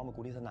งไปซ้อมกับ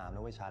กูที่สนามน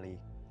ะเว้ยชาลี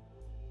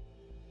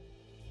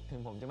ถึง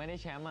ผมจะไม่ได้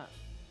แชมป์อะ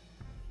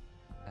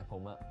แต่ผ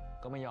มอะ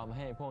ก็ไม่ยอมใ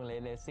ห้พวกเ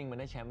ลสซิ่งมัน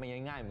ได้แชมป์ไป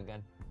ง่ายๆเหมือนกัน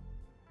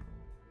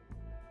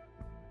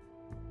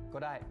ก็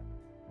ได้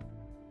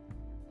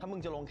ถ้ามึง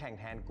จะลงแข่ง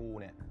แทนกู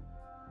เนี่ย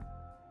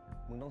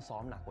มึงต้องซ้อ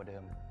มหนักกว่าเดิ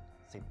ม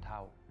 10 เท่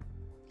า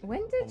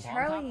When did From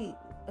Charlie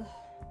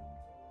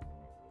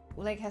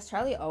like has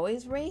Charlie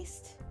always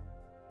raced?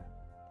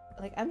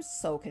 Like I'm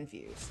so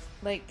confused.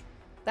 Like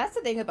that's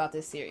the thing about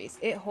this series.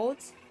 It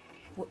holds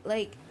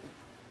like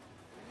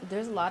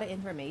there's a lot of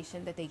information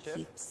that they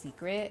keep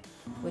secret,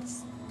 which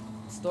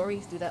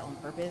stories do that on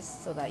purpose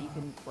so that you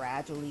can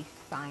gradually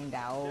find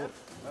out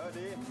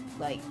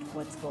like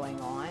what's going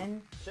on.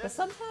 But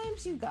sometimes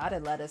you gotta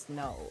let us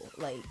know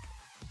like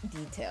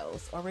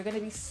details or we're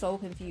gonna be so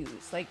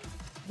confused. Like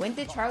when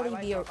did Charlie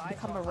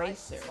become a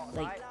racer?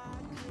 Like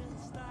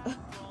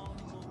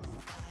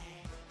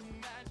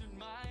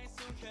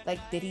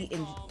like did he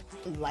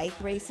like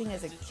racing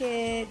as a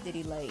kid? Did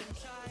he like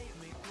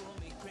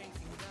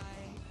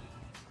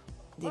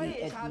did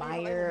he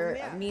admire?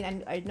 I mean,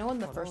 I know in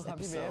the first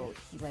episode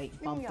he like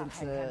bumped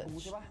into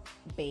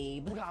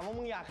Babe กูถามว่า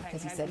มึงอยากแข่ง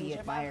because แท he น said กู he ใ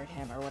ช่ปะ admired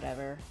him or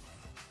whatever.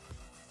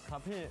 ครั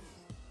บพี่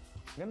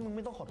งั้นมึงไ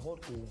ม่ต้องขอโทษ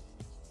กู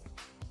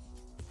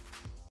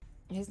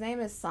His name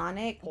is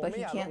Sonic, ผม but ไม่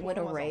he อยากล can't งโทษ win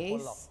มัน a สองค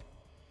นหรอก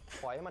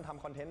race. ปล่อยให้มันท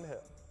ำคอนเทนต์เถอ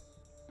ะ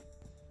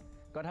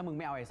ก็ถ้ามึงไ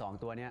ม่เอาไอ้สอง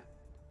ตัวเนี้ย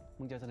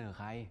มึงจะเสนอ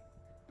ใคร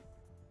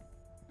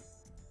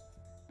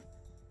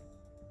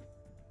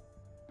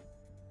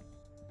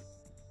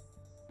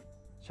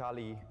ชา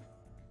ลี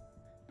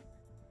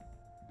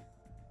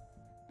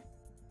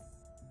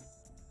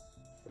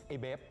ไอ้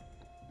เบฟ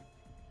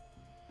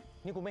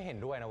นี่กูไม่เห็น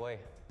ด้วยนะเว้ย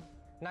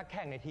นักแ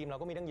ข่งในทีมเรา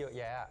ก็มีตั้งเยอะ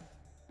แยะ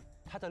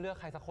ถ้าจะเลือก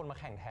ใครสักคนมา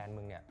แข่งแทน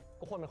มึงเนี่ย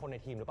ก็ควรเป็นคนใน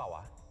ทีมหรือเปล่าว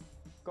ะ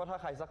ก็ถ้า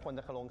ใครสักคนจ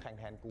ะลงแข่ง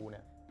แทนกูเ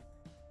นี่ย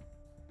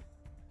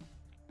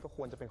ก็ค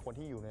วรจะเป็นคน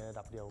ที่อยู่ในระ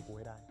ดับเดียวกับกูใ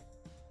ห้ได้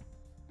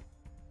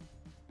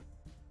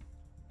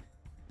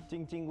จ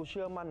ริง ๆ กูเ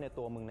ชื่อมั่นใน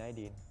ตัวมึงนะไอ้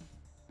ดีน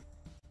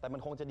แต่มั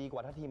นคงจะดีกว่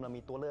าถ้าทีมเรา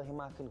มีตัวเลือกให้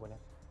มากขึ้นกว่า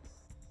นี้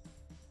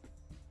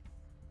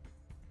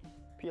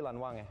พี่รัน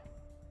ว่าไง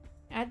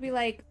I'd be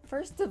like,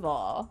 first of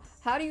all,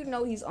 how do you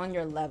know he's on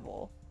your level?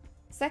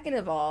 Second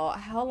of all,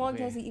 how long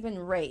Okay. has he even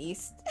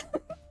raced?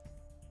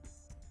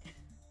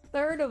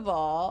 third of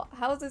all,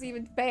 how is this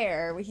even fair?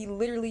 He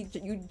literally,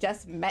 you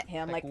just met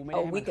him แต่ like กูไม่ a ไ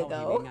ด้ให้มัน week เข้าที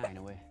ม ago. ง่ายๆน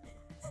ะเว้ย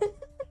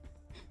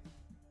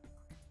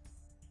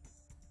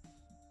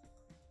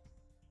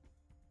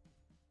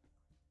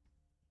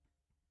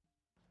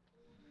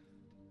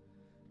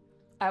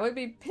I would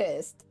be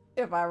pissed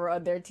if I were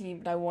on their team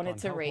and I ก่อน wanted to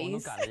เข้าโค้งต้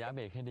อง race. การระยะเ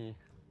บรกให้ดี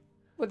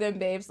But then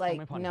Babe's like,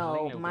 Không, phải no,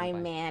 phản ứng my ร็วเกิ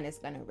นไป man is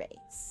gonna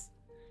race.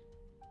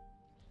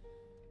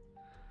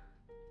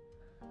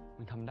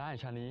 มึงทำได้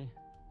ชาลี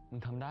มึง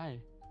ทำได้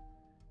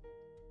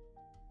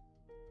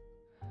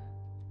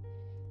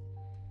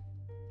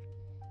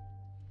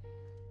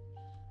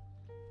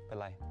เป็น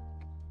ไร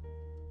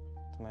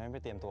ทำไมไม่ไป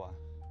เตรียมตัว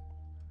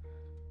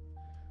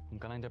ผม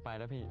กำลังจะไป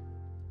แล้วพี่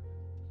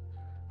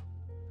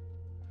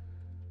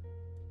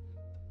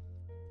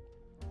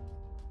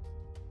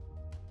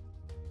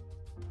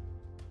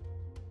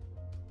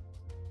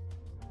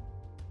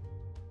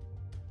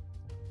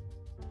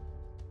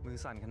มือ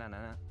สั่นขนาด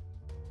นั้นนะ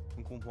มึ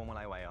งคุมพวงมา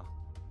ลัยไหวเหรอ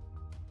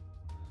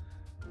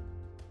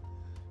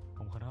ผ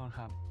มขอโทษค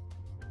รับ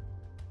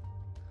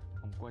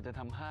ผมกลัวจะท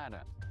ำพลาดอ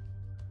ะ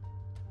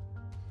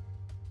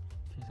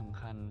ที่สำ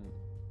คัญ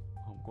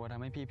ผมกลัวท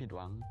ำให้พี่ผิดห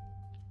วัง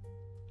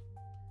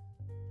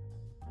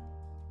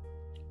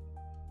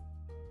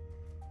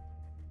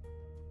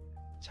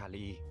ชา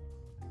ลี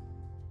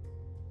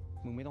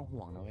มึงไม่ต้องห่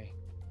วงนะเว้ย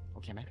โอ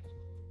เคไหม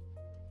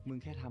มึง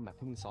แค่ทำแบบ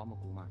ที่มึงซ้อมกับ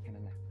กูมาแค่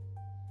นั้นนะ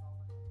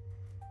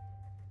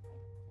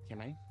โอเค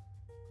ไหม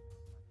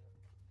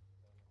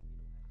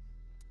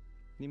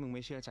นี่มึงไ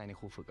ม่เชื่อใจใน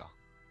ครูฝึกเหรอ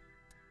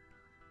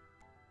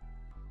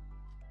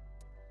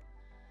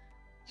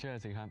เชื่อ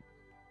สิครับ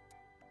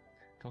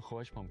ก็โค้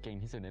ชผมเก่ง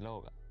ที่สุดในโล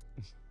กอะ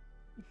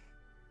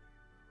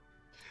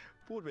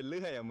พูดไปเ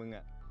รื่อยอะมึงอ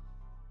ะ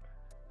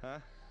ฮะ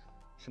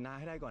ชนะใ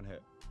ห้ได้ก่อนเถอ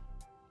ะ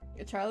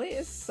Charlie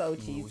is so มึ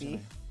งรู้ใช่ cheesy. ไห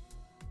ม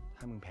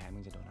ถ้ามึงแพ้มึ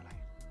งจะโดนอะไร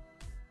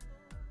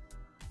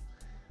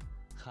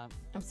ครับ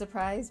I'm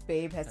surprised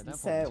Babe hasn't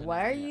That's said, not why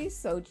are funny. you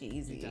so พี่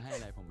cheesy? จะให้อ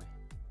ะไรผมไหม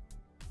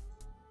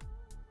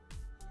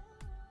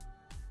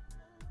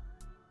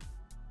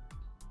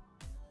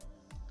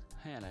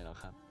ให้อะไรเหรอ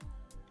ครับ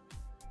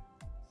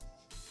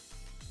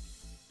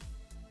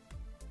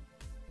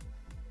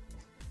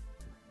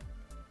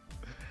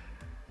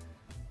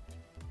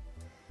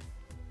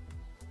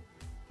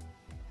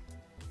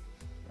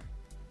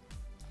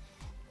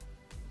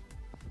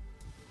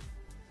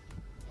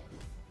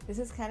This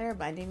is kind of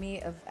reminding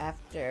me of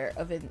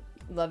in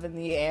Love in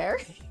the Air.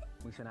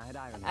 มึงชนะให้ไ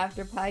ด้ก่อนนะ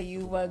After Payu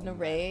won the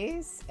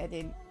race and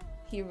then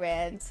he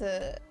ran to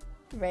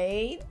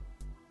Rain.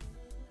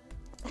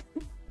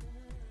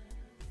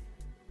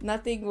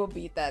 Nothing will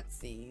beat that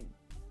scene.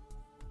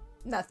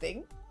 Nothing.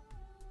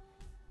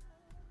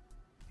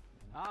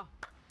 อ้าว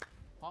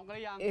พร้อมกันห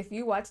รือยัง If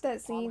you watch that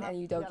scene and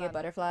you don't get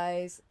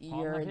butterflies,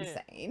 you're Pom, okay.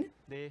 insane.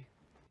 ดี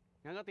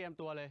งั้นก็เตรียม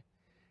ตัวเลย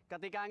ก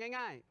ติกา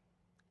ง่าย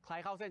ๆ ใคร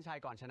เข้าเส้นชัย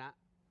ก่อนชนะ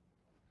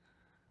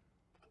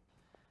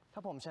ถ้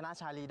าผมชนะ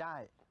ชาลีได้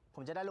ผ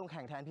มจะได้ลงแ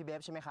ข่งแทนพี่เบ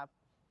ฟใช่ไหมครับ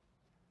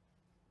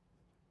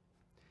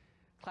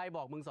ใครบ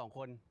อกมึงสองค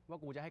นว่า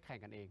กูจะให้แข่ง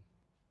กันเอง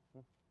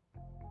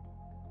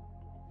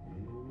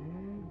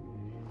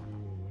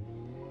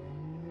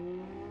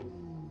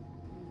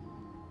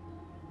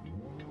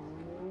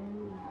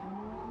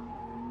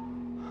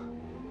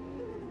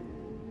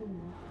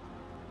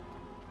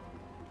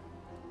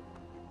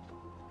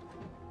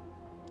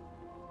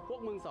พวก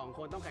มึงสองค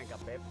นต้องแข่งกับ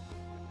เบฟ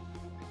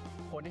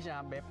คนที่ชน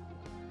ะเบฟ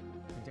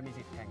ถึงจะมี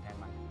สิทธิ์แข่งแทน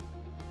มัน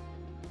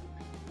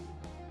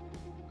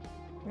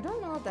I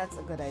don't know if that's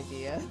a good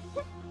idea.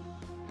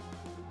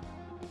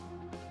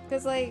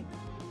 Because, like,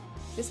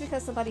 just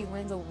because somebody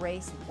wins a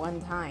race one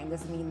time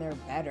doesn't mean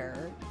they're better.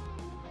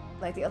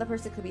 Like, the other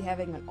person could be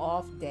having an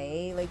off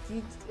day. Like, you.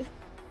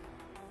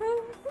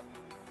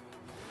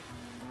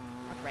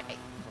 Right.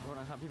 ขอโทษ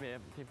นะครับพี่เบฟ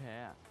ที่แพ้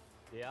อะ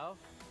เดี๋ยว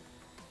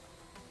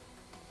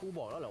กูบ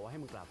อกแล้วเหรอว่าให้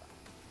มึงกลับอ่ะ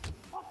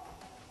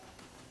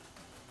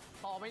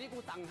ต่อไปนี้กู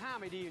สั่งห้าม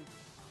ไอ้ดีน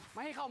ไ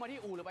ม่ให้เข้ามาที่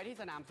อู่หรือไปที่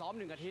สนามซ้อม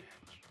1 อาทิตย์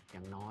อ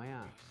ย่างน้อย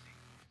อ่ะ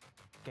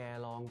แก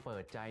ลองเปิ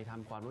ดใจท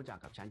ำความรู้จัก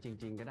กับฉันจ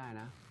ริง ๆ ก็ได้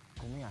นะ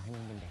กูไม่อยากให้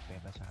มึงเป็นเด็กเว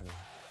ฟและชาลี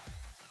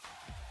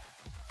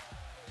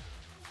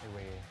ไอเว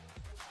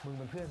มึงเ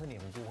ป็นเพื่อนสนิท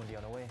ของกูคนเดีย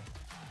วนะเว้ย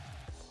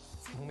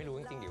มึงไม่รู้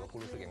จริงๆดิว่ากู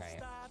รู้สึกยังไงอ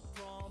ะ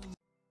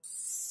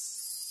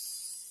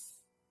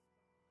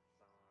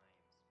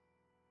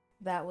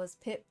That was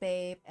Pit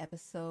Babe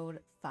episode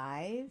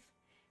 5.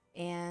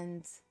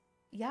 And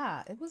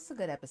yeah, it was a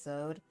good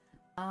episode.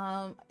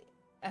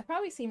 It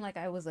probably seemed like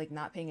I was like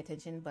not paying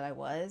attention, but I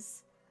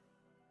was.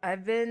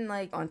 I've been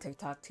like on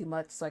TikTok too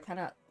much, so I kind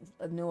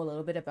of knew a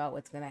little bit about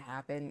what's gonna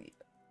happen.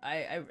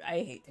 I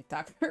hate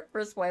TikTok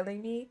for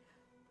spoiling me.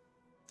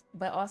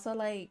 But also,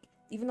 like,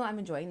 even though I'm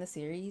enjoying the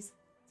series,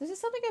 there's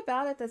just something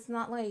about it that's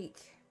not like,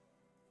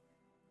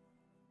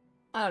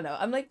 I don't know.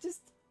 I'm like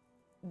just,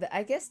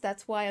 I guess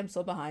that's why I'm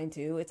so behind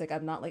too. It's like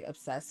I'm not like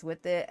obsessed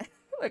with it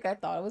like I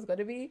thought it was going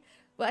to be.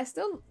 But I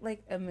still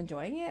like am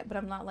enjoying it, but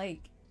I'm not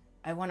like,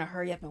 I want to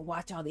hurry up and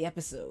watch all the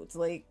episodes.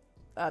 Like,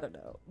 I don't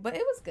know. But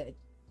it was good.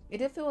 It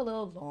did feel a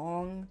little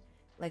long.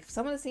 Like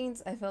some of the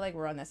scenes I felt like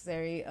were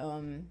unnecessary.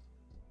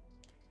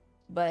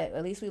 But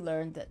at least we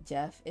learned that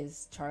Jeff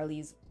is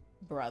Charlie's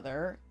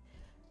brother.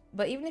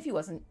 But even if he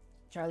wasn't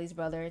Charlie's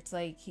brother, it's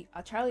like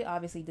Charlie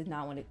obviously did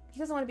not want to. He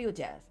doesn't want to be with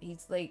Jeff.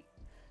 He's like,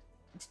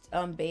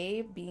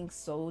 Babe being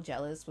so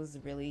jealous was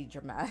really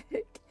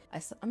dramatic.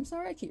 I'm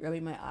sorry I keep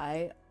rubbing my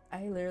eye.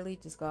 I literally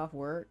just got off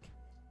work,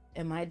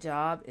 and my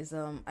job is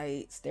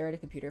I stare at a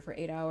computer for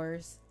 8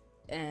 hours,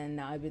 and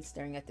now I've been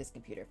staring at this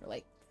computer for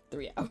like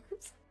 3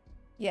 hours.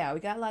 Yeah, we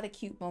got a lot of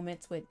cute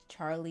moments with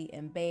Charlie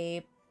and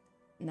Babe.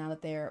 Now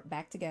that they're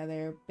back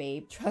together,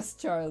 Babe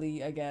trusts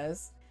Charlie, I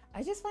guess.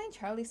 I just find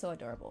Charlie so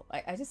adorable.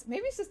 I just,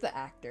 maybe it's just the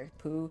actor,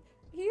 Pooh.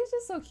 He's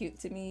just so cute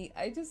to me.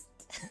 He's just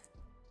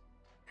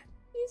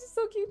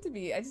so cute to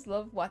me. I just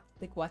love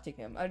watching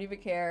him. I don't even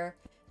care.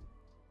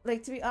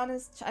 Like, to be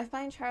honest, I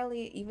find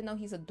Charlie, even though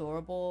he's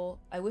adorable,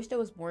 I wish there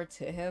was more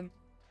to him.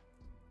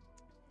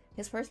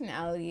 His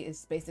personality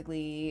is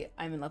basically,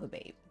 I'm in love with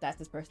Babe. That's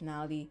his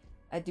personality.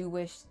 I do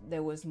wish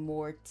there was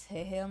more to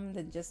him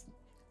than just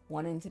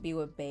wanting to be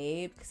with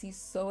Babe, because he's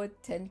so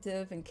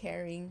attentive and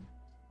caring.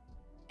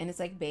 And it's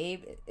like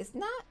Babe, it's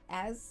not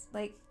as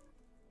like,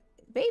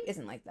 Babe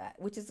isn't like that,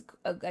 which is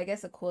I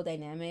guess a cool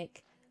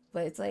dynamic.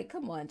 But it's like,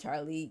 come on,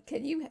 Charlie,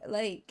 can you,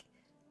 like,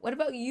 what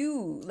about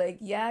you? Like,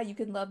 yeah, you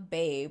can love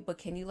Babe, but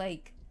can you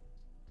like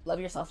love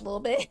yourself a little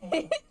bit?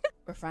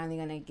 We're finally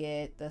gonna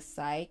get the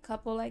side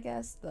couple, I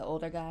guess, the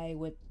older guy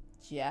with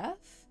Jeff.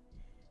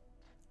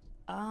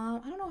 I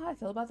don't know how I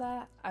feel about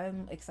that.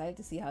 I'm excited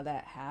to see how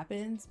that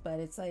happens, but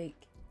it's like,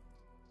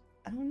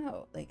 I don't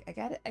know. Like,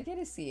 I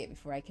gotta see it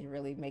before I can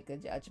really make a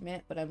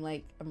judgment, but I'm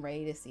like, I'm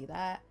ready to see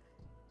that.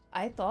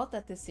 I thought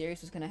that this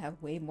series was gonna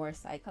have way more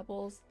side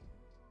couples,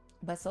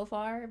 but so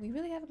far we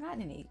really haven't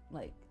gotten any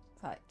like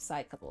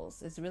side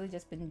couples. It's really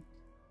just been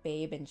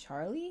Babe and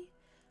Charlie,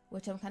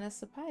 which I'm kind of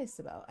surprised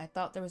about. I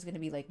thought there was gonna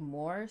be like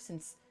more,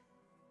 since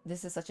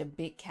this is such a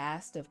big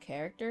cast of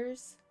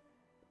characters.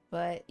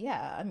 But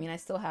yeah, I mean, I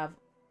still have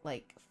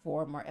like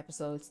 4 more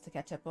episodes to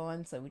catch up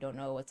on, so we don't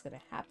know what's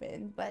gonna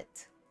happen, but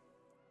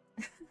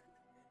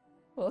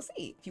we'll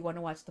see. If you want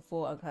to watch the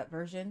full uncut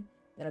version,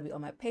 that'll be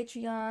on my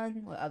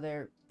Patreon with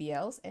other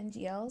BLs and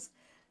GLs.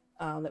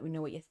 Let me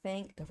know what you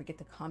think. Don't forget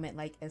to comment,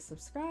 like, and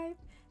subscribe,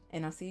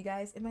 and I'll see you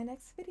guys in my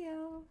next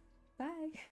video. Bye.